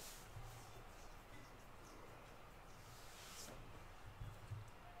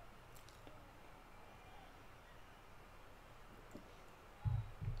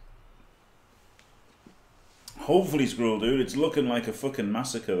 Hopefully, Scroll Dude. It's looking like a fucking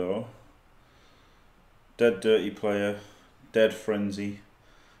massacre though. Dead Dirty Player, Dead Frenzy,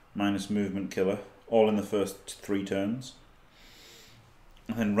 minus Movement Killer, all in the first 3 turns.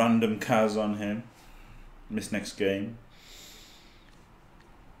 And then random Kaz on him. Miss next game.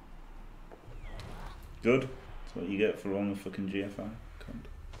 Good. That's what you get for rolling the fucking GFI. Cunt.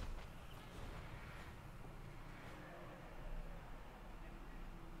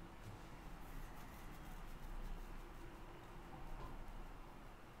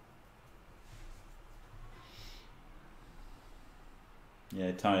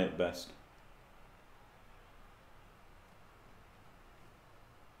 Yeah, tie it best.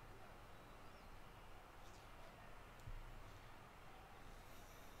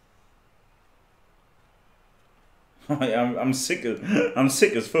 I'm sick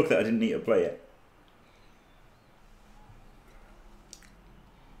as fuck that I didn't need to play it.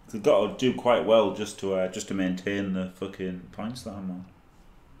 I've got to do quite well just to maintain the fucking points that I'm on.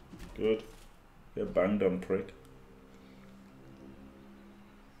 Good. Get banged on, prick.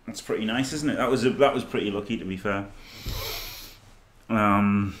 That's pretty nice, isn't it? That was pretty lucky, to be fair.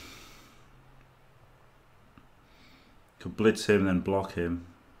 Could blitz him, then block him.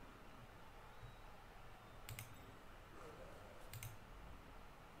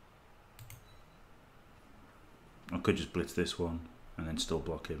 I could just blitz this one and then still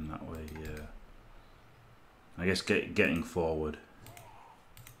block him that way. Yeah. I guess getting forward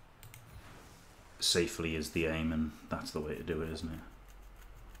safely is the aim, and that's the way to do it, isn't it?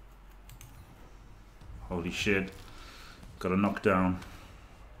 Holy shit. Got a knockdown.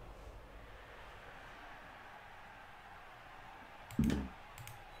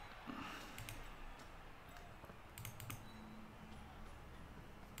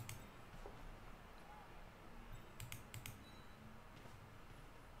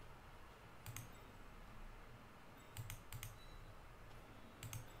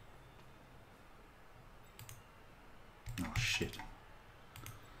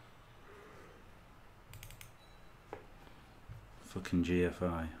 Fucking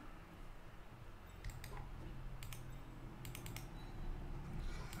GFI.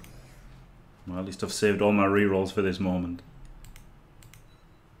 Well, at least I've saved all my rerolls for this moment.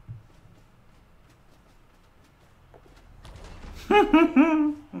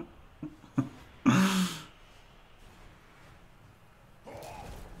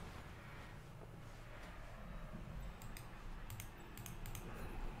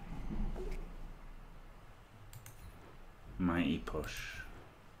 Mighty push.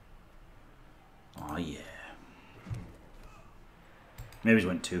 Oh yeah. Maybe he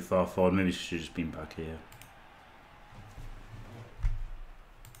went too far forward. Maybe he should have just been back here.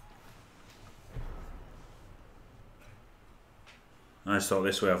 I just thought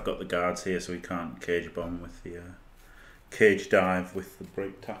this way I've got the guards here so he can't cage bomb with the cage dive with the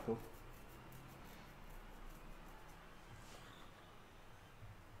break tackle.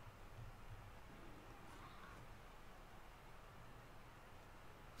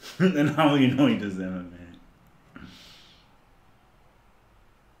 Then how will you know he does MMA?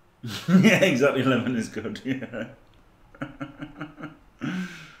 Yeah, exactly. Lemon is good. Yeah.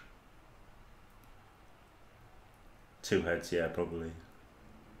 Two heads, yeah, probably.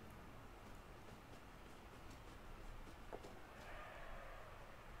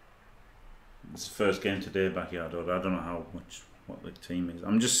 It's the first game today, Backyard Order. I don't know how much what the team is.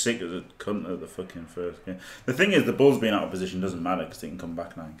 I'm just sick of the cunt of the fucking first game. The thing is, the Bulls being out of position doesn't matter because they can come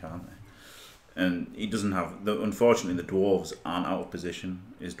back now, can't they? And he doesn't have. Unfortunately, the Dwarves aren't out of position.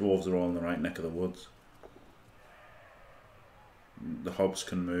 His Dwarves are all in the right neck of the woods. The Hobbs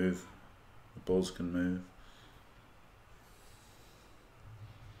can move. The Bulls can move.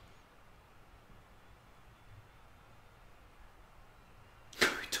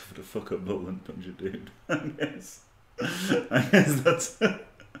 Tougher to fuck up Bull than punch a dude. I guess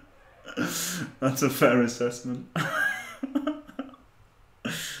that's a fair assessment.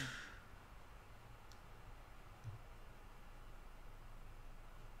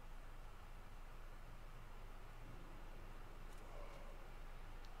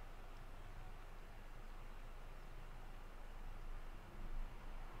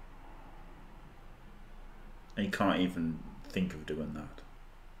 He can't even think of doing that.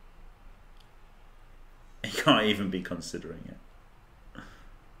 He can't even be considering it.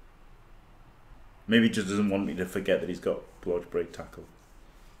 Maybe he just doesn't want me to forget that he's got blodge break tackle.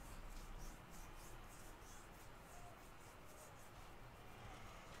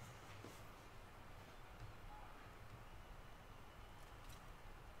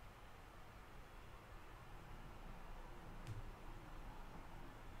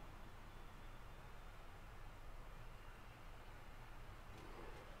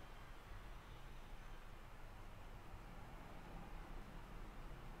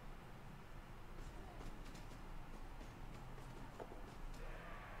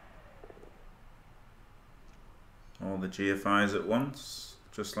 All the GFIs at once,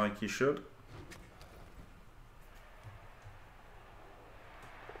 just like you should.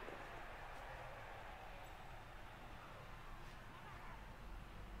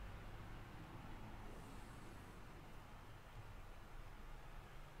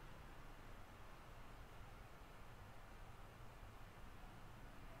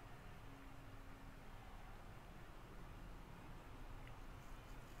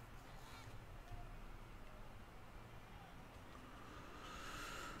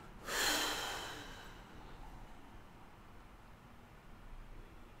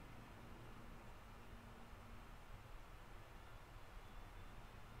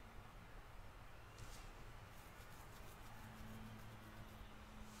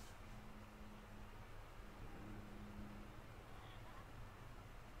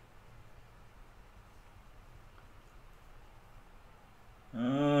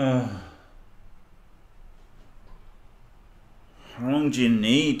 How long do you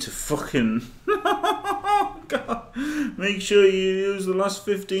need to fucking... God. Make sure you use the last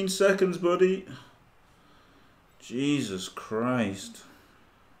 15 seconds, buddy. Jesus Christ.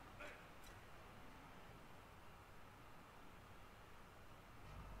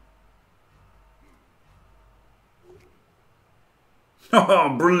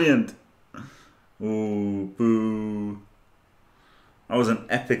 Oh, brilliant. Oh, boo. That was an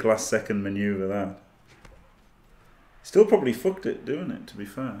epic last second maneuver, that. Still probably fucked it doing it, to be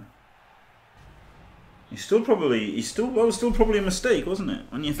fair. Well, it was still probably a mistake, wasn't it?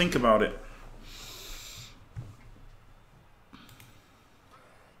 When you think about it.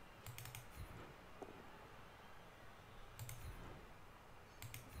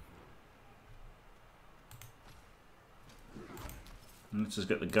 Let's just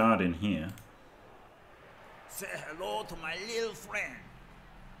get the guard in here. Say hello to my little friend.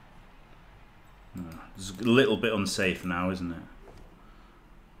 It's a little bit unsafe now, isn't it?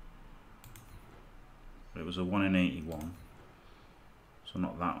 It was a 1 in 81, so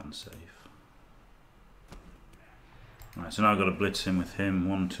not that unsafe. Right, so now I've got to blitz him with him.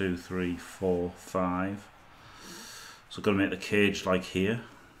 1, 2, 3, 4, 5. So I've got to make the cage like here.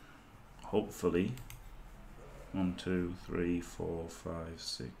 Hopefully. 1, 2, 3, 4, 5,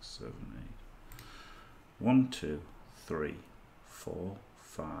 6, 7, 8. 1, 2, 3, 4,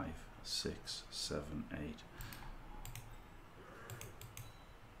 5, 6, 7, 8.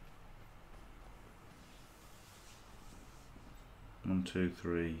 One, 2,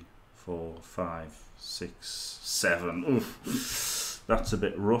 3, 4, 5, 6, 7. Oof, that's a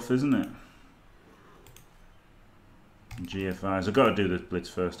bit rough, isn't it? GFIs. I've got to do the blitz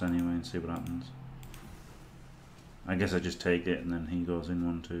first anyway and see what happens. I guess I just take it and then he goes in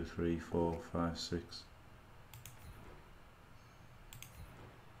 1, 2, 3, 4, 5, 6.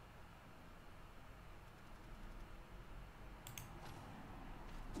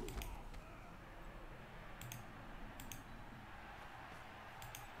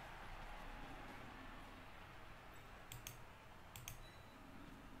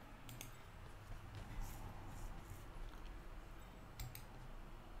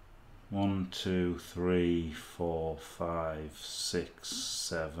 One, 2, 3, 4, 5, 6,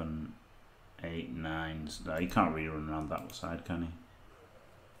 7, 8, 9. No, he can't really run around that side, can he?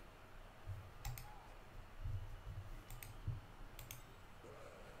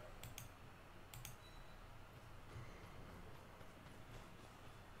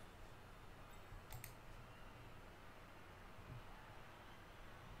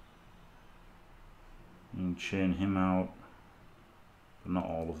 You can chain him out, but not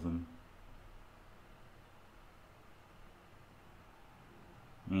all of them.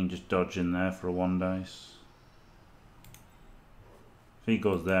 You can just dodge in there for a 1 dice. If he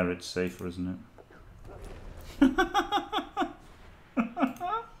goes there, it's safer, isn't it?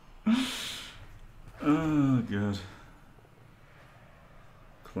 Oh, God.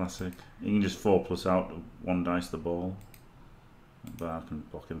 Classic. You can just 4+ out 1 dice the ball. But I can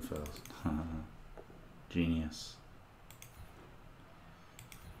block him first. Genius.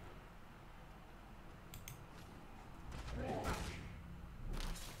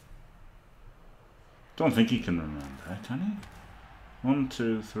 Don't think he can run around there, can he? 1,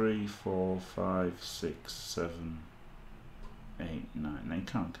 2, 3, 4, 5, 6, 7, 8, 9. No, he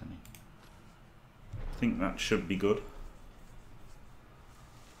can't, can he? I think that should be good.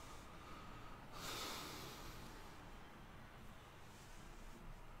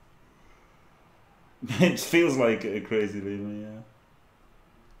 It feels like a crazy Lima, yeah.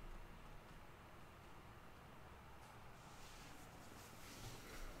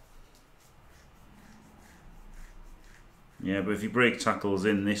 Yeah, but if you break tackles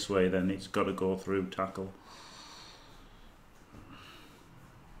in this way, then it's got to go through tackle.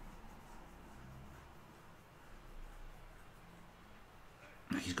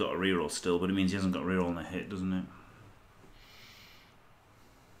 He's got a reroll still, but it means he hasn't got a reroll on a hit, doesn't it?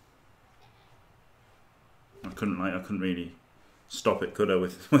 I couldn't really stop it, could I?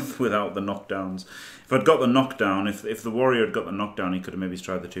 Without the knockdowns. If I'd got the knockdown, if the warrior had got the knockdown, he could have maybe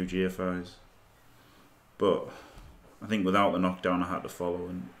tried the 2 GFIs. But I think without the knockdown, I had to follow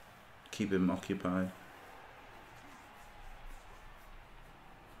and keep him occupied.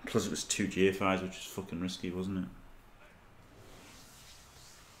 Plus, it was 2 GFIs, which is fucking risky, wasn't it?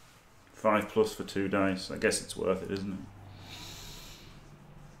 5+ for 2 dice. I guess it's worth it, isn't it?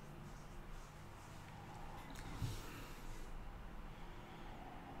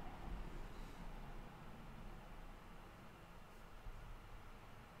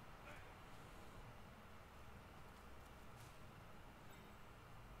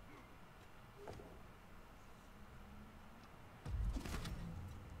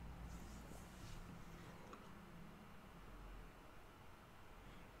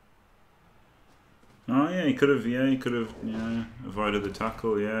 Oh yeah, he could have. Yeah, he could have. Yeah, avoided the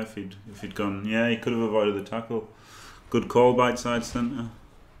tackle. Yeah, if he'd gone. Yeah, he could have avoided the tackle. Good call, bite side centre.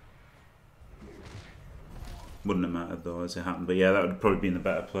 Wouldn't have mattered though, as it happened. But yeah, that would probably been the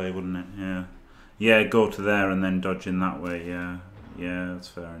better play, wouldn't it? Yeah, yeah. Go to there and then dodge in that way. Yeah, yeah. That's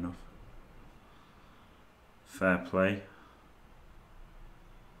fair enough. Fair play.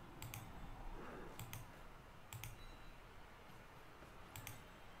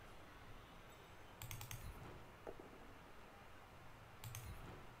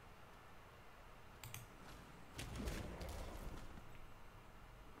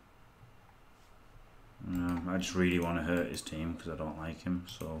 I just really want to hurt his team because I don't like him,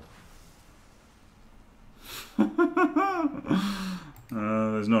 so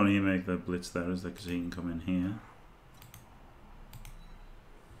There's no need to make the blitz there, is there? Because he can come in here.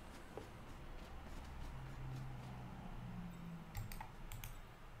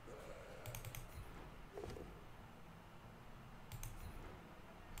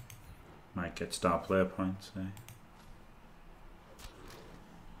 Might get star player points, eh?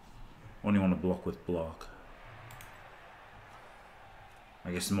 Only want to block with block. I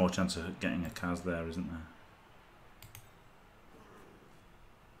guess there's more chance of getting a Kaz there, isn't there?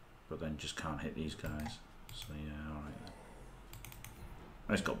 But then just can't hit these guys. So yeah, alright then.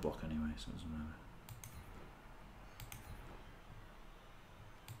 I just got block anyway, so it doesn't matter.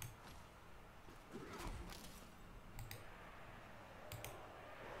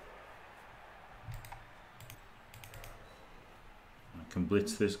 I can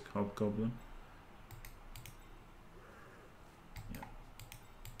blitz this hobgoblin. Yeah.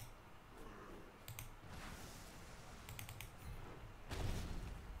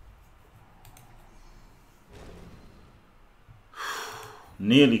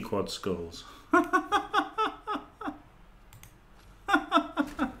 Nearly quad skulls.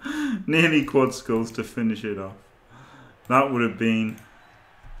 Nearly quad skulls to finish it off. That would have been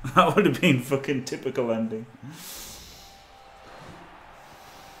fucking typical ending.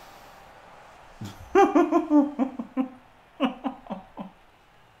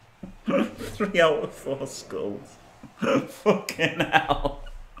 3 out of 4 skulls. Fucking hell.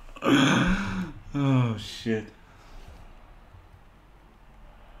 Oh shit.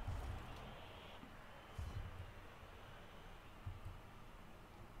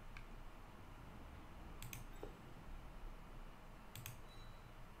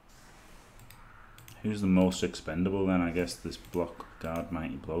 Who's the most expendable then? I guess this block guard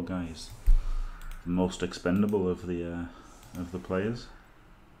mighty blow guy is the most expendable of the players.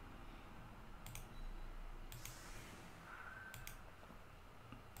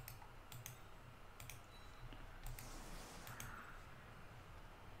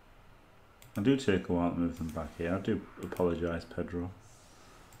 I do take a while to move them back here. I do apologise, Pedro.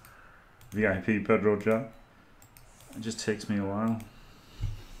 VIP Pedro Jack. It just takes me a while.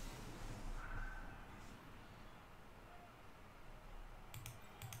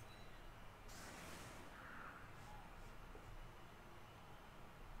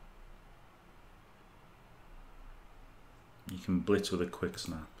 You can blitz with a quick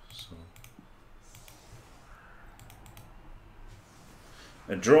snap, so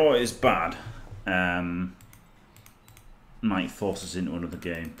a draw is bad. Might force us into another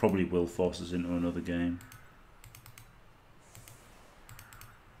game. Probably will force us into another game.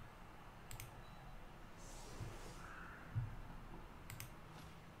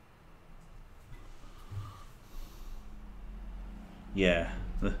 Yeah,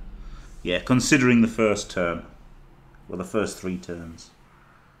 yeah. Considering the first turn. Well, the first 3 turns.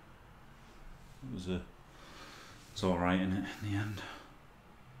 It was it's all right in the end.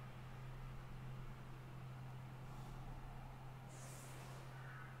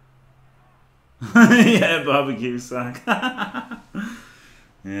 Yeah, barbecue sack.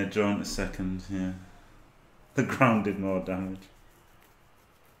 Yeah, drawn to second. Yeah, the ground did more damage.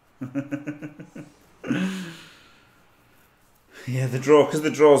 Yeah, the draw, because the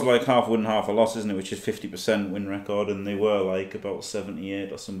draw's like half win, half a loss, isn't it? Which is 50% win record, and they were like about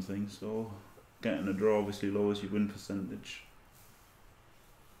 78 or something. So getting a draw obviously lowers your win percentage.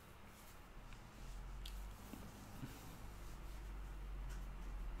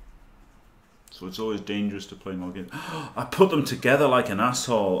 So it's always dangerous to play more games. I put them together like an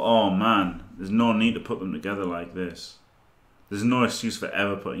asshole. Oh man, there's no need to put them together like this. There's no excuse for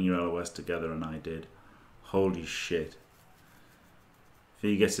ever putting your LOS together, and I did. Holy shit. If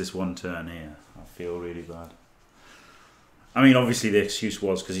he gets this one turn here, I feel really bad. I mean, obviously the excuse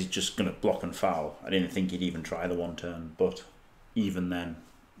was because he's just going to block and foul. I didn't think he'd even try the one turn, but even then,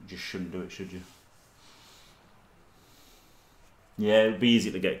 you just shouldn't do it, should you? Yeah, it'd be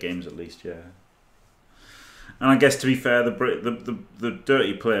easy to get games at least, yeah. And I guess to be fair, the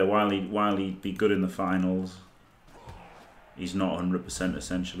dirty player, while he'd be good in the finals, he's not 100%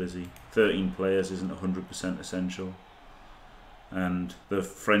 essential, is he? 13 players isn't 100% essential. And the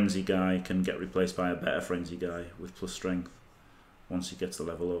frenzy guy can get replaced by a better frenzy guy with plus strength once he gets the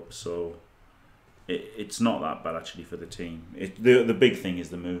level up. So it's not that bad actually for the team. The big thing is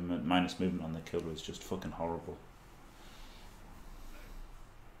the movement. Minus movement on the killer is just fucking horrible.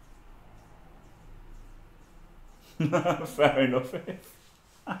 Fair enough.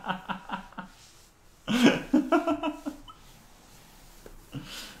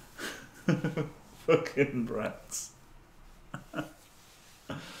 Fucking brats.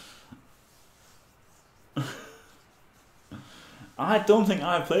 I don't think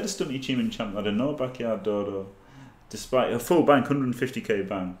I've played a stunty team in Champ Ladder. No backyard dodo, despite a full bank, 150k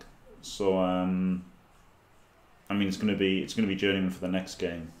bank. So I mean, it's gonna be journeyman for the next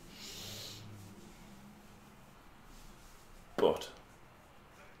game. But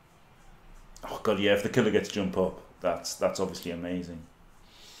oh god, yeah, if the killer gets jump up, that's obviously amazing.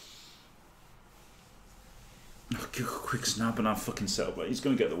 Oh, quick snap and I've fucking set up. He's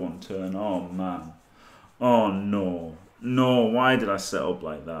gonna get the one turn. Oh man. Oh no. No, why did I set up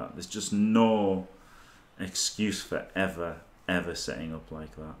like that? There's just no excuse for ever setting up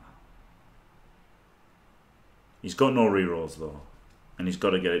like that. He's got no rerolls though. And he's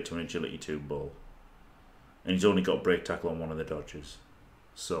got to get it to an agility 2 bull. And he's only got break tackle on one of the dodges.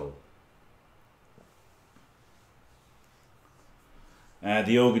 So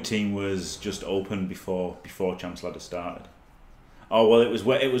the ogre team was just open before Champs Ladder started. Oh well, it was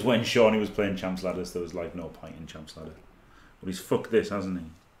when Shawnee was playing Champs Ladder, so there was like no point in Champs Ladder. But he's fucked this, hasn't he?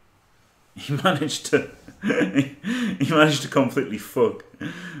 He managed to completely fuck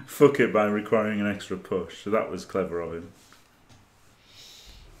it by requiring an extra push. So that was clever of him.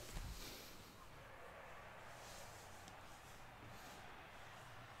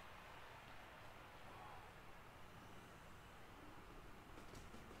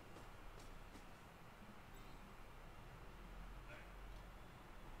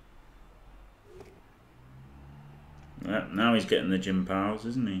 Now he's getting the gym powers,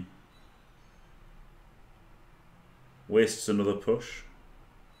 isn't he? Wastes another push.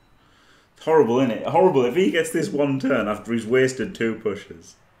 It's horrible, isn't it? Horrible. If he gets this one turn after he's wasted 2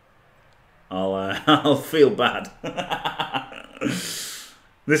 pushes, I'll feel bad.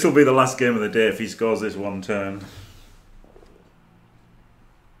 This will be the last game of the day if he scores this one turn.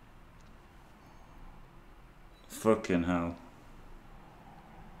 Fucking hell.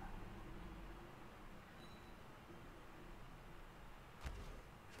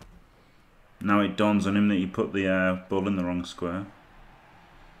 Now it dawns on him that he put the bull in the wrong square.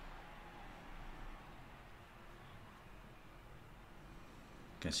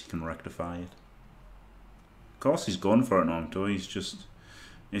 Guess he can rectify it. Of course he's gone for it now, too. It's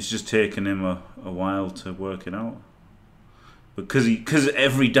just taken him a while to work it out. Because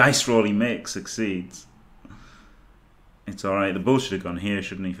every dice roll he makes succeeds. It's alright. The bull should have gone here,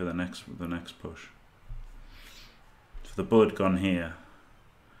 shouldn't he, for the next push. If the bull had gone here,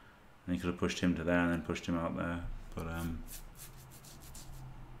 and he could have pushed him to there and then pushed him out there. But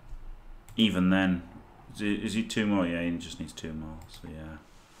even then, is he 2 more? Yeah, he just needs 2 more. So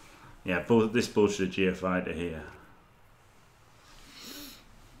yeah, this bull should have GFI'd to here.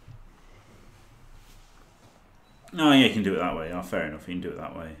 Oh yeah, he can do it that way. Oh, fair enough, he can do it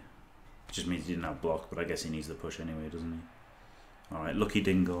that way. It just means he didn't have block, but I guess he needs the push anyway, doesn't he? Alright, lucky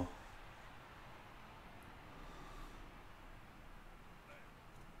dingo.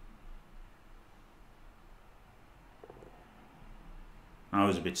 I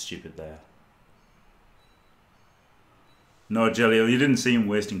was a bit stupid there. No, Jelly, you didn't see him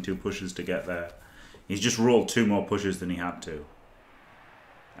wasting 2 pushes to get there. He's just rolled 2 more pushes than he had to.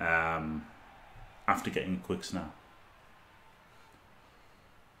 After getting a quick snap.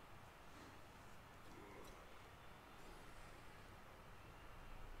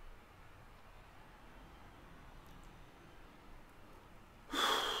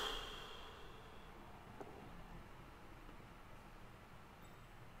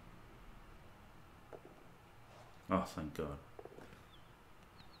 Oh, thank God.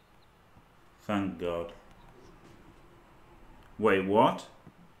 Thank God. Wait, what?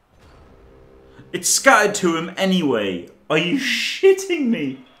 It's scattered to him anyway. Are you shitting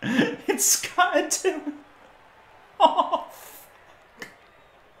me? It's scattered to him. Oh, fuck.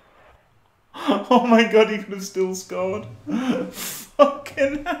 Oh my God, he could have still scored.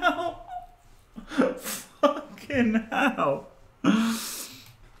 Fucking hell. Fucking hell.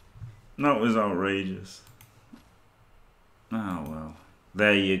 That was outrageous. Oh well,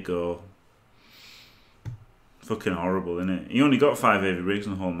 there you go. Fucking horrible, innit? He only got 5 AV breaks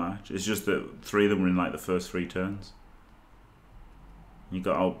in the whole match. It's just that 3 of them were in like the first 3 turns. He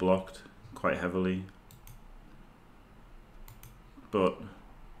got out blocked quite heavily. But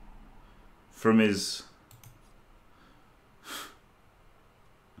from his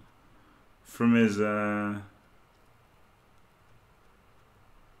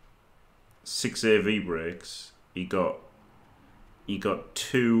 6 AV breaks, he got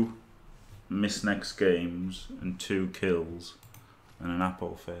 2 missed next games and 2 kills and an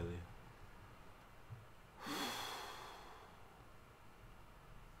apple failure.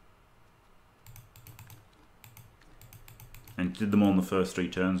 And did them all in the first 3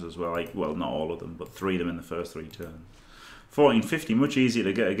 turns as well. Like, well, not all of them, but 3 of them in the first 3 turns. 1450, much easier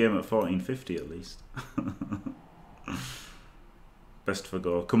to get a game at 1450 at least. Best for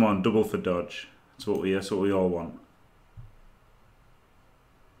go. Come on, double for dodge. That's what we all want.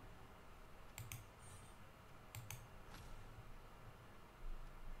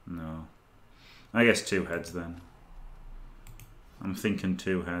 No. I guess 2 heads then. I'm thinking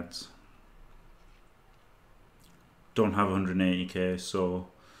 2 heads. Don't have 180k, so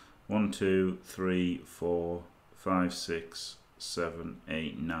 1, 2, 3, 4, 5, 6, 7,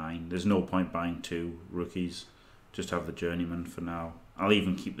 8, 9. There's no point buying 2 rookies. Just have the journeyman for now. I'll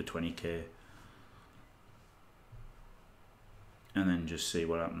even keep the 20k. And then just see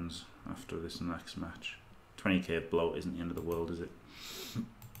what happens after this next match. 20k bloat isn't the end of the world, is it?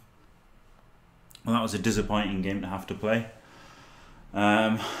 Well, that was a disappointing game to have to play.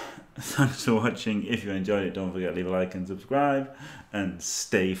 Thanks for watching. If you enjoyed it, don't forget to leave a like and subscribe. And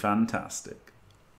stay fantastic.